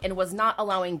fuck, and was not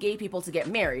allowing gay people to get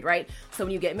married, right? So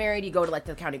when you get married, you go to like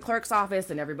the county clerk's office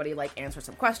and everybody like answers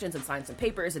some questions and signs some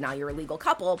papers, and now you're a legal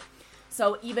couple.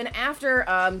 So even after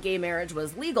gay marriage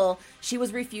was legal, she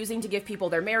was refusing to give people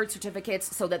their marriage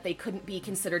certificates so that they couldn't be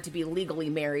considered to be legally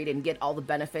married and get all the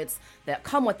benefits that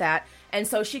come with that. And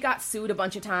so she got sued a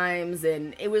bunch of times,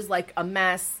 and it was like a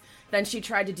mess. Then she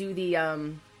tried to do the,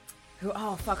 who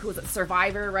was it?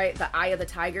 Survivor, right? The Eye of the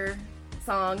Tiger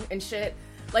song and shit.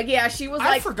 Like, yeah, she was like...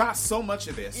 I forgot so much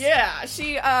of this. Yeah,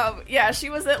 she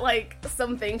was at, like,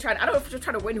 something I don't know if she was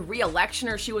trying to win re-election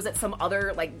or she was at some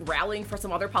other, like, rallying for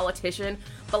some other politician,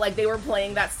 but, like, they were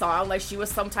playing that song like she was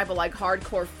some type of, like,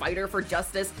 hardcore fighter for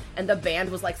justice, and the band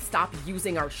was like, stop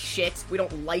using our shit, we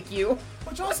don't like you.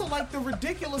 Which also, like, the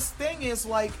ridiculous thing is,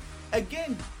 like,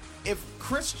 again, if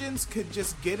Christians could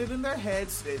just get it in their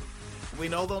heads, we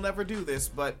know they'll never do this,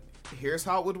 but here's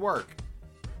how it would work.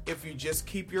 If you just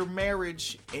keep your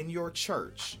marriage in your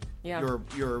church,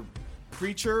 your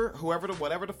preacher,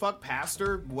 whatever the fuck,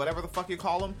 pastor, whatever the fuck you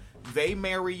call them, they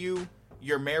marry you,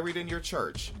 you're married in your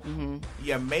church. Mm-hmm.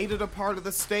 You made it a part of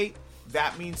the state,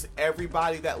 that means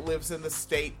everybody that lives in the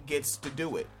state gets to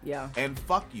do it. Yeah. And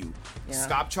fuck you. Yeah.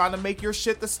 Stop trying to make your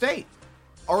shit the state.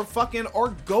 Or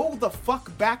go the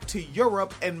fuck back to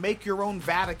Europe and make your own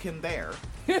Vatican there.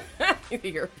 The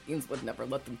Europeans would never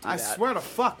let them do that. I swear to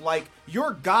fuck, like,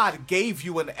 your God gave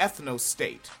you an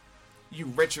ethno-state. You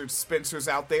Richard Spencers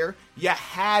out there, you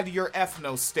had your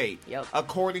ethno-state. Yep.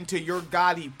 According to your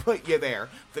God, he put you there.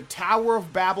 The Tower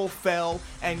of Babel fell,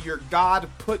 and your God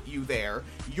put you there.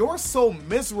 You're so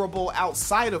miserable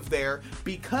outside of there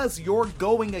because you're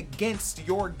going against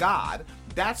your God.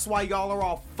 That's why y'all are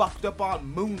all fucked up on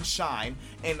moonshine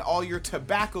and all your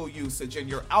tobacco usage and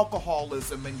your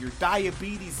alcoholism and your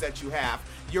diabetes that you have.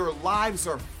 Your lives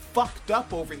are fucked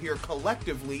up over here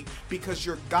collectively because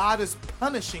your God is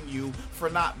punishing you for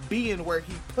not being where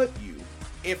he put you,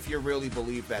 if you really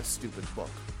believe that stupid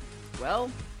book. Well,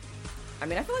 I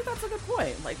mean, I feel like that's a good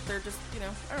point. Like, they're just,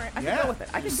 all right, I can go with it.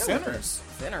 I can go with it.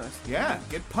 Sinners. Yeah,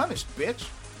 get punished, bitch.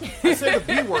 I say the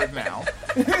B word now.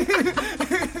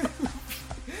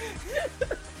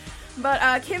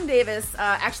 But Kim Davis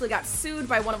actually got sued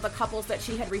by one of the couples that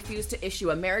she had refused to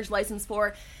issue a marriage license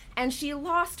for, and she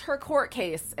lost her court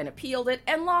case and appealed it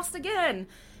and lost again.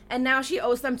 And now she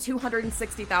owes them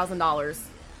 $260,000.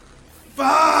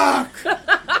 Fuck!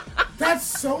 That's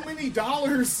so many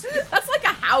dollars. That's like a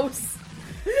house.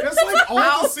 That's like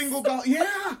all the single dollars.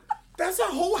 Yeah, that's a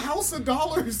whole house of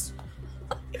dollars.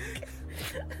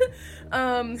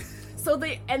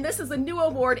 And this is a new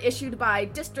award issued by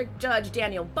District Judge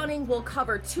Daniel Bunning, will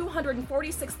cover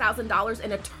 $246,000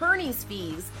 in attorney's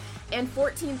fees and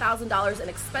 $14,000 in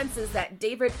expenses that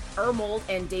David Ermold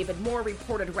and David Moore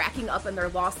reported racking up in their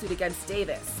lawsuit against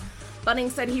Davis. Bunning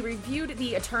said he reviewed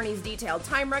the attorney's detailed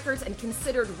time records and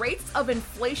considered rates of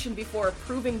inflation before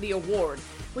approving the award,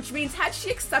 which means had she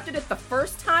accepted it the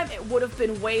first time, it would have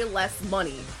been way less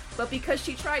money. But because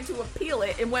she tried to appeal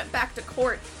it and went back to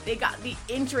court, they got the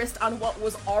interest on what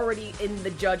was already in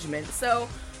the judgment. So,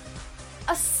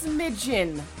 a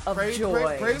smidgen of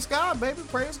joy. Praise God, baby.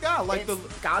 Praise God. Like,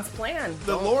 it's God's plan.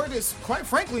 The Lord is, quite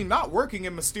frankly, not working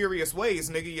in mysterious ways,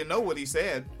 nigga. You know what he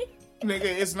said. Nigga,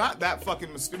 it's not that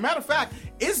fucking mysterious. Matter of fact,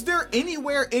 is there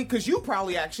anywhere in, because you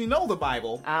probably actually know the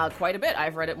Bible. Quite a bit.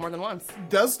 I've read it more than once.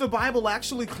 Does the Bible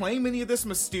actually claim any of this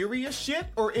mysterious shit,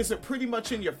 or is it pretty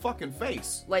much in your fucking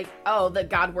face? Like, that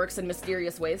God works in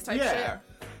mysterious ways type shit?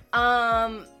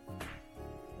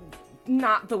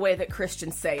 Not the way that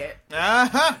Christians say it.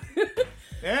 Uh-huh.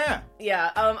 Yeah.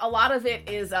 Yeah, a lot of it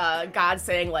is God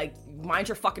saying, like, mind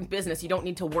your fucking business. You don't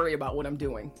need to worry about what I'm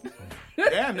doing.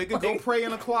 Yeah, nigga, go pray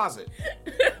in a closet.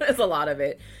 There's a lot of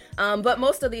it. But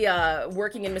most of the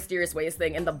working in mysterious ways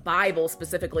thing, and the Bible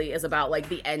specifically, is about, like,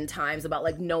 the end times, about,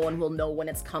 like, no one will know when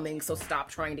it's coming, so stop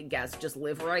trying to guess, just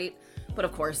live right. But,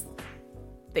 of course,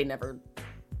 they never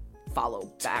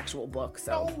follow the actual book,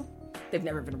 so they've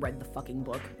never even read the fucking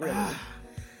book, really.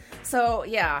 So,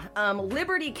 yeah,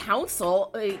 Liberty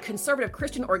Counsel, a conservative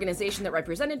Christian organization that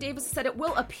represented Davis, said it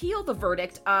will appeal the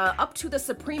verdict up to the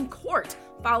Supreme Court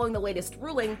following the latest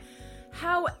ruling.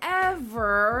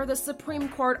 However, the Supreme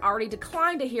Court already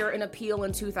declined to hear an appeal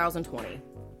in 2020.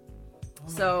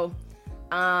 So,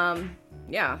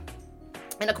 yeah.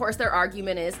 And of course, their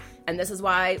argument is, and this is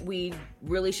why we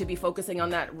really should be focusing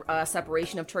on that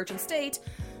separation of church and state,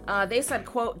 they said,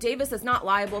 quote, Davis is not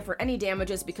liable for any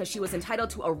damages because she was entitled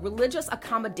to a religious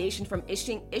accommodation from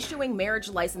issuing marriage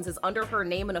licenses under her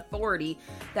name and authority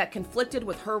that conflicted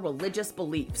with her religious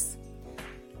beliefs.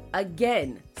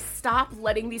 Again, stop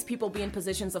letting these people be in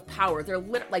positions of power. They're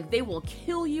they will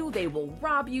kill you, they will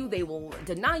rob you, they will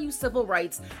deny you civil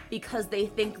rights because they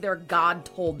think their God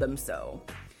told them so.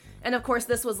 And of course,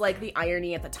 this was like the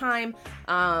irony at the time.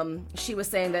 She was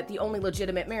saying that the only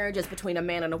legitimate marriage is between a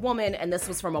man and a woman, and this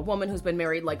was from a woman who's been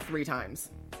married like 3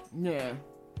 times. Yeah.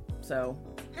 So,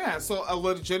 Yeah, so a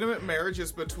legitimate marriage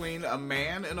is between a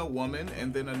man and a woman,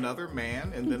 and then another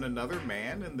man, and then another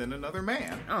man, and then another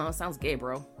man. Oh, sounds gay,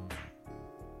 bro.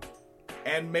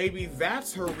 And maybe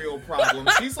that's her real problem.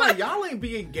 She's like, y'all ain't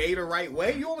being gay the right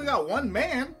way. You only got one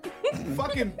man.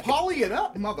 Fucking poly it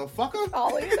up, motherfucker.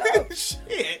 Poly it up.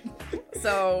 Shit.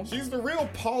 So... she's the real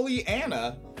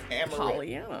Pollyanna.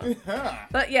 Pollyanna.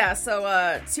 But yeah, so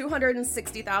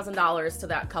 $260,000 to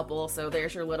that couple. So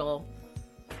there's your little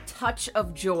touch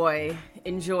of joy.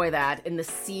 Enjoy that in the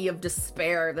sea of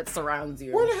despair that surrounds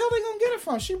you. Where the hell they gonna get it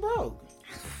from? She broke.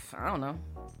 I don't know.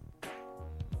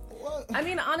 What? I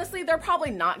mean, honestly, they're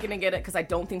probably not going to get it because I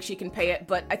don't think she can pay it.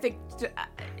 But I think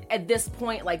at this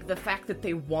point, like, the fact that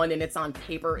they won and it's on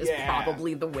paper is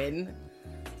probably the win.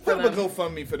 Put up a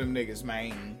GoFundMe for them niggas,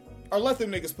 man. Or let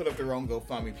them niggas put up their own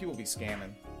GoFundMe. People be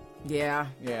scamming. Yeah.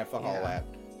 Yeah, fuck all that.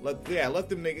 Let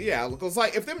them niggas... yeah, because,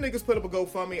 like, if them niggas put up a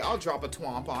GoFundMe, I'll drop a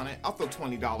twomp on it. I'll throw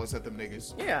 $20 at them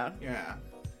niggas. Yeah. Yeah.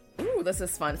 Ooh, this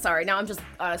is fun. Sorry, now I'm just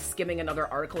skimming another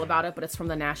article about it, but it's from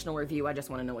the National Review. I just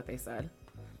want to know what they said.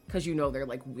 Because you know they're,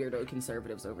 like, weirdo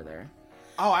conservatives over there.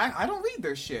 Oh, I don't read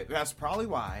their shit. That's probably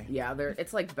why. Yeah,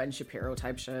 it's like Ben Shapiro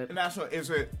type shit. National... is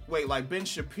it... wait, like Ben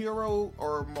Shapiro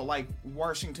or more like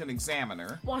Washington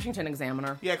Examiner? Washington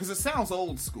Examiner. Yeah, because it sounds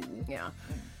old school. Yeah.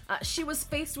 She was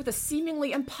faced with a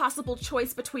seemingly impossible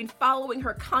choice between following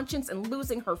her conscience and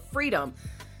losing her freedom.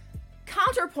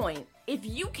 Counterpoint, if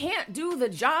you can't do the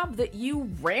job that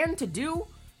you ran to do,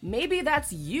 maybe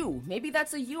that's you. Maybe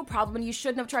that's a you problem and you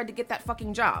shouldn't have tried to get that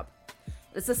fucking job.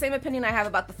 It's the same opinion I have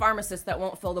about the pharmacist that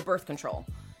won't fill the birth control.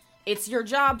 It's your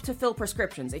job to fill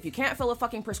prescriptions. If you can't fill a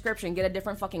fucking prescription, get a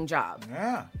different fucking job.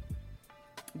 Yeah.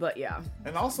 But yeah.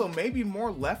 And also maybe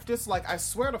more leftists, like, I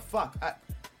swear to fuck,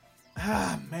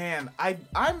 man,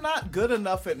 I'm not good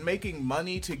enough at making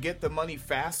money to get the money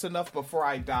fast enough before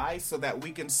I die so that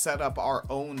we can set up our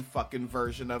own fucking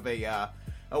version of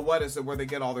what is it, where they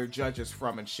get all their judges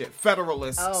from and shit,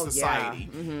 Federalist Society.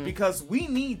 Yeah. Mm-hmm. Because we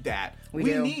need that. We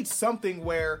need something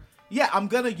where, yeah, I'm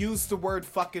gonna use the word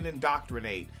fucking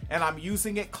indoctrinate, and I'm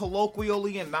using it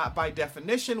colloquially and not by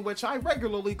definition, which I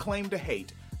regularly claim to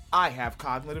hate. I have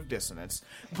cognitive dissonance.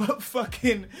 But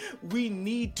fucking, we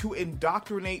need to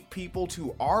indoctrinate people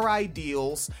to our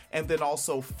ideals and then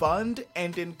also fund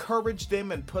and encourage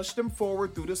them and push them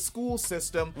forward through the school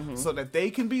system so that they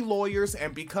can be lawyers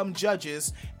and become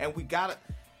judges. And you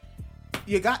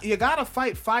gotta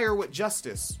fight fire with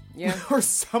justice. Yeah. Or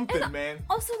something, and man.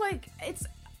 Also, like, it's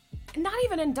not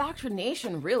even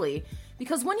indoctrination, really.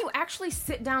 Because when you actually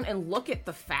sit down and look at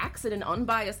the facts in an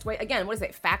unbiased way, again, what is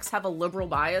it? Facts have a liberal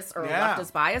bias or a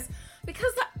leftist bias?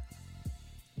 Because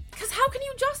how can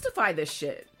you justify this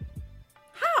shit?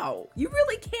 How? You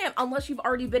really can't unless you've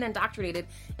already been indoctrinated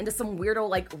into some weirdo,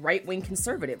 like, right-wing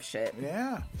conservative shit.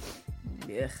 Yeah.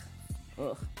 Ugh.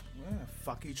 Ugh. Yeah,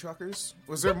 fuck you truckers.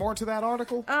 Was there more to that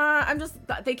article?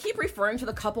 They keep referring to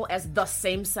the couple as the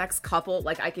same-sex couple.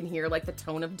 Like, I can hear, like, the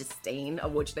tone of disdain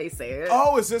of which they say it.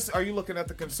 Oh, are you looking at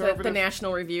the conservative? The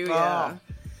National Review, yeah.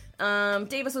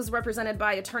 Davis was represented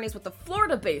by attorneys with the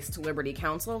Florida-based Liberty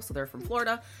Council, so they're from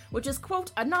Florida, which is,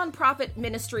 quote, a nonprofit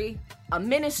ministry, a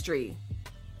ministry.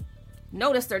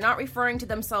 Notice they're not referring to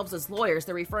themselves as lawyers,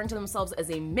 they're referring to themselves as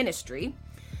a ministry.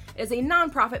 Is a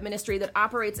nonprofit ministry that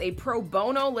operates a pro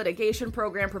bono litigation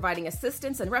program providing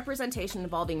assistance and representation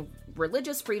involving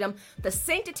religious freedom, the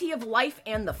sanctity of life,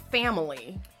 and the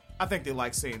family. I think they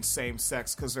like saying same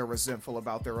sex because they're resentful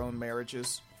about their own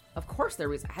marriages. Of course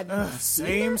there is.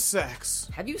 Same sex.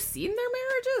 Have you seen their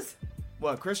marriages?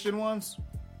 What, Christian ones?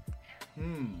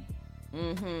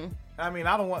 I mean,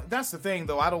 that's the thing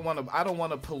though. I don't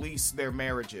want to police their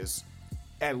marriages.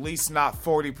 At least not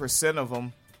 40% of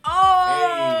them.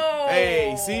 Oh!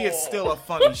 Hey, see, it's still a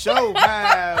funny show,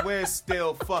 man. We're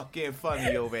still fucking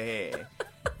funny over here.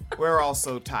 We're all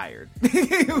so tired.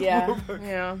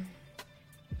 Yeah.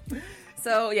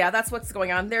 So, yeah, that's what's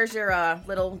going on. There's your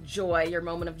little joy, your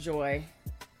moment of joy.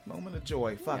 Moment of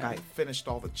joy. Fuck, I finished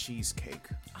all the cheesecake.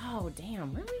 Oh,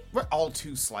 damn, really? We're all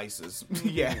 2 slices.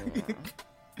 Yeah.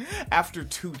 After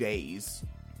 2 days.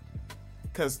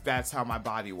 Because that's how my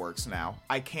body works now.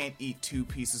 I can't eat 2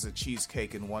 pieces of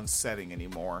cheesecake in one setting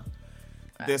anymore.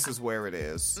 This is where it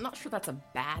is. I'm not sure that's a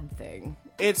bad thing.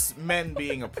 It's men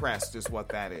being oppressed is what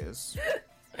that is.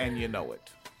 And you know it.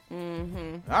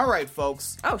 All right,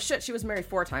 folks. Oh, shit. She was married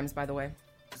 4 times, by the way.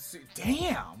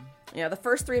 Damn. Yeah, the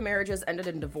first 3 marriages ended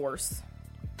in divorce.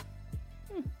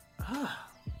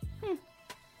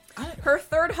 Her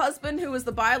 3rd husband, who was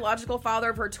the biological father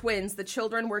of her twins, the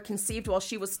children were conceived while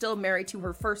she was still married to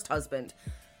her first husband.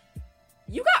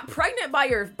 You got pregnant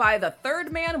by the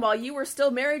 3rd man while you were still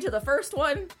married to the first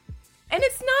one? And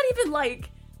it's not even like,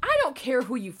 I don't care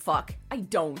who you fuck. I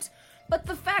don't. But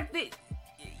the fact that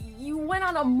you went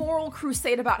on a moral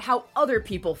crusade about how other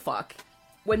people fuck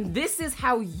when this is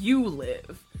how you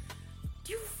live.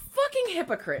 You fucking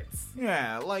hypocrites.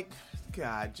 Yeah, like,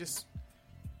 God, just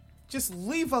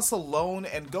leave us alone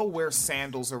and go wear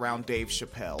sandals around Dave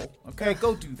Chappelle. Okay,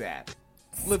 go do that.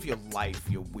 Live your life,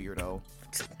 you weirdo.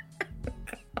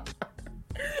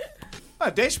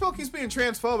 Dave Chappelle keeps being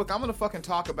transphobic. I'm gonna fucking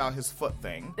talk about his foot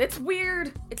thing. It's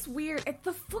weird. It's weird.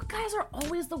 The foot guys are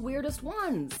always the weirdest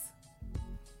ones.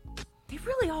 They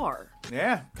really are.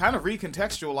 Yeah, kind of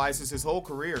recontextualizes his whole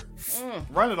career.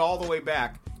 Run it all the way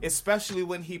back, especially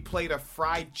when he played a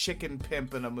fried chicken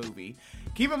pimp in a movie.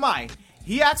 Keep in mind,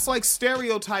 he acts like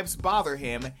stereotypes bother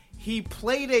him. He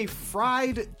played a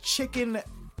fried chicken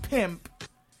pimp,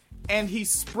 and he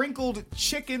sprinkled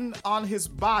chicken on his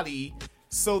body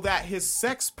so that his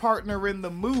sex partner in the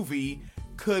movie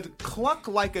could cluck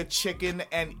like a chicken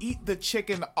and eat the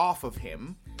chicken off of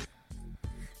him.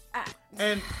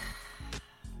 And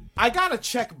I gotta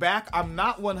check back. I'm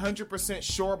not 100%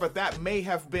 sure, but that may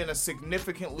have been a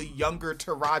significantly younger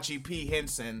Taraji P.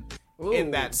 Henson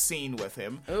in that scene with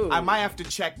him. Ooh. I might have to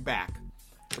check back.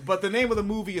 But the name of the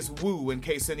movie is Woo, in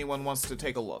case anyone wants to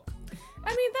take a look.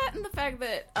 I mean, that and the fact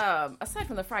that, aside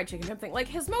from the fried chicken pimp thing, like,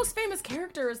 his most famous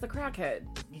character is the crackhead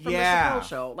from the Chappelle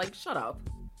Show. Like, shut up.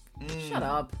 Shut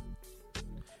up.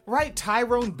 Right,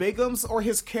 Tyrone Biggums, or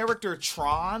his character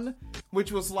Tron,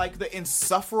 which was like the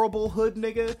insufferable hood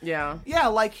nigga. Yeah. Yeah,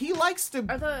 like, he likes to...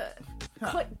 Or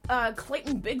the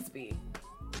Clayton Bigsby.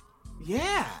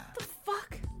 Yeah. What the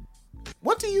fuck?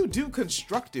 What do you do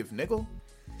constructive, niggle?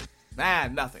 Nah,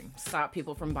 nothing. Stop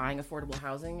people from buying affordable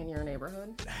housing in your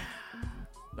neighborhood?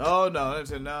 Oh, no,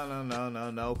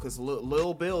 because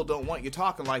Lil Bill don't want you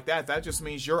talking like that. That just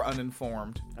means you're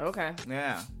uninformed. Okay.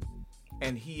 Yeah.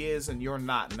 And he is and you're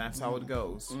not, and that's how it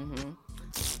goes. Mm-hmm.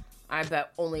 I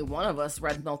bet only one of us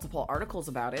read multiple articles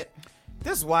about it.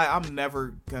 This is why I'm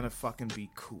never gonna fucking be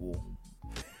cool.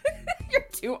 You're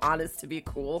too honest to be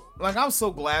cool. Like, I'm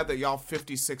so glad that y'all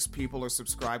 56 people are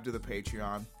subscribed to the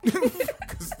Patreon.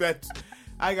 Because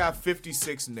I got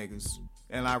 56 niggas,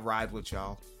 and I ride with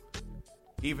y'all.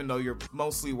 Even though you're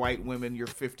mostly white women, you're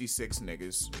 56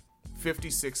 niggas.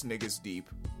 56 niggas deep.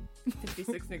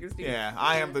 56 niggas deep. Yeah,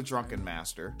 I am the drunken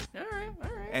master. Alright.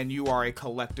 And you are a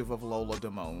collective of Lola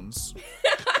Damones.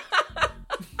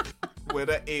 With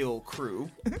a ill crew.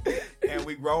 And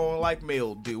we growing like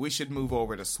mildew. We should move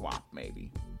over to swap,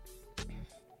 maybe.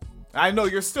 I know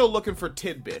you're still looking for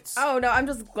tidbits. Oh, no, I'm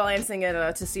just glancing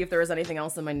at to see if there is anything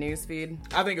else in my newsfeed.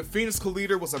 I think if Phoenix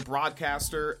Calida was a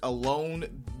broadcaster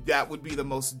alone, that would be the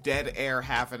most dead air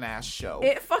half-an-ass show.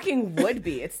 It fucking would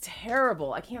be. It's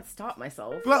terrible. I can't stop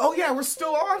myself. Like, oh yeah, we're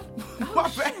still on?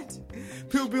 My bad.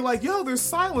 People be like, yo, there's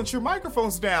silence, your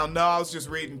microphone's down. No, I was just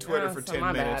reading Twitter for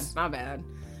 10 minutes. My bad.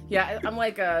 Yeah, I'm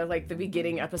like the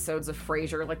beginning episodes of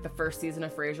Frasier, like the first season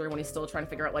of Frasier, when he's still trying to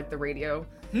figure out like the radio,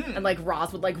 and like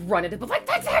Roz would like run into, but like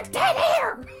that's dead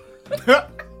air.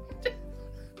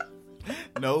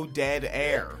 No dead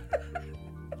air.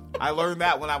 I learned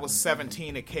that when I was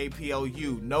 17 at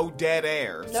KPLU. No dead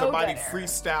air. Somebody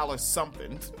freestyle or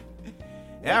something.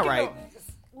 Yeah, right.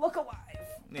 Look alive.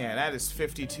 Yeah, that is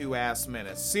 52 ass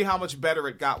minutes. See how much better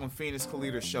it got when Phoenix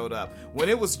Calida showed up. When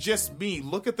it was just me,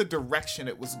 look at the direction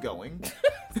it was going.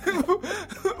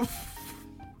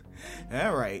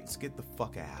 All right, let's get the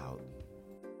fuck out.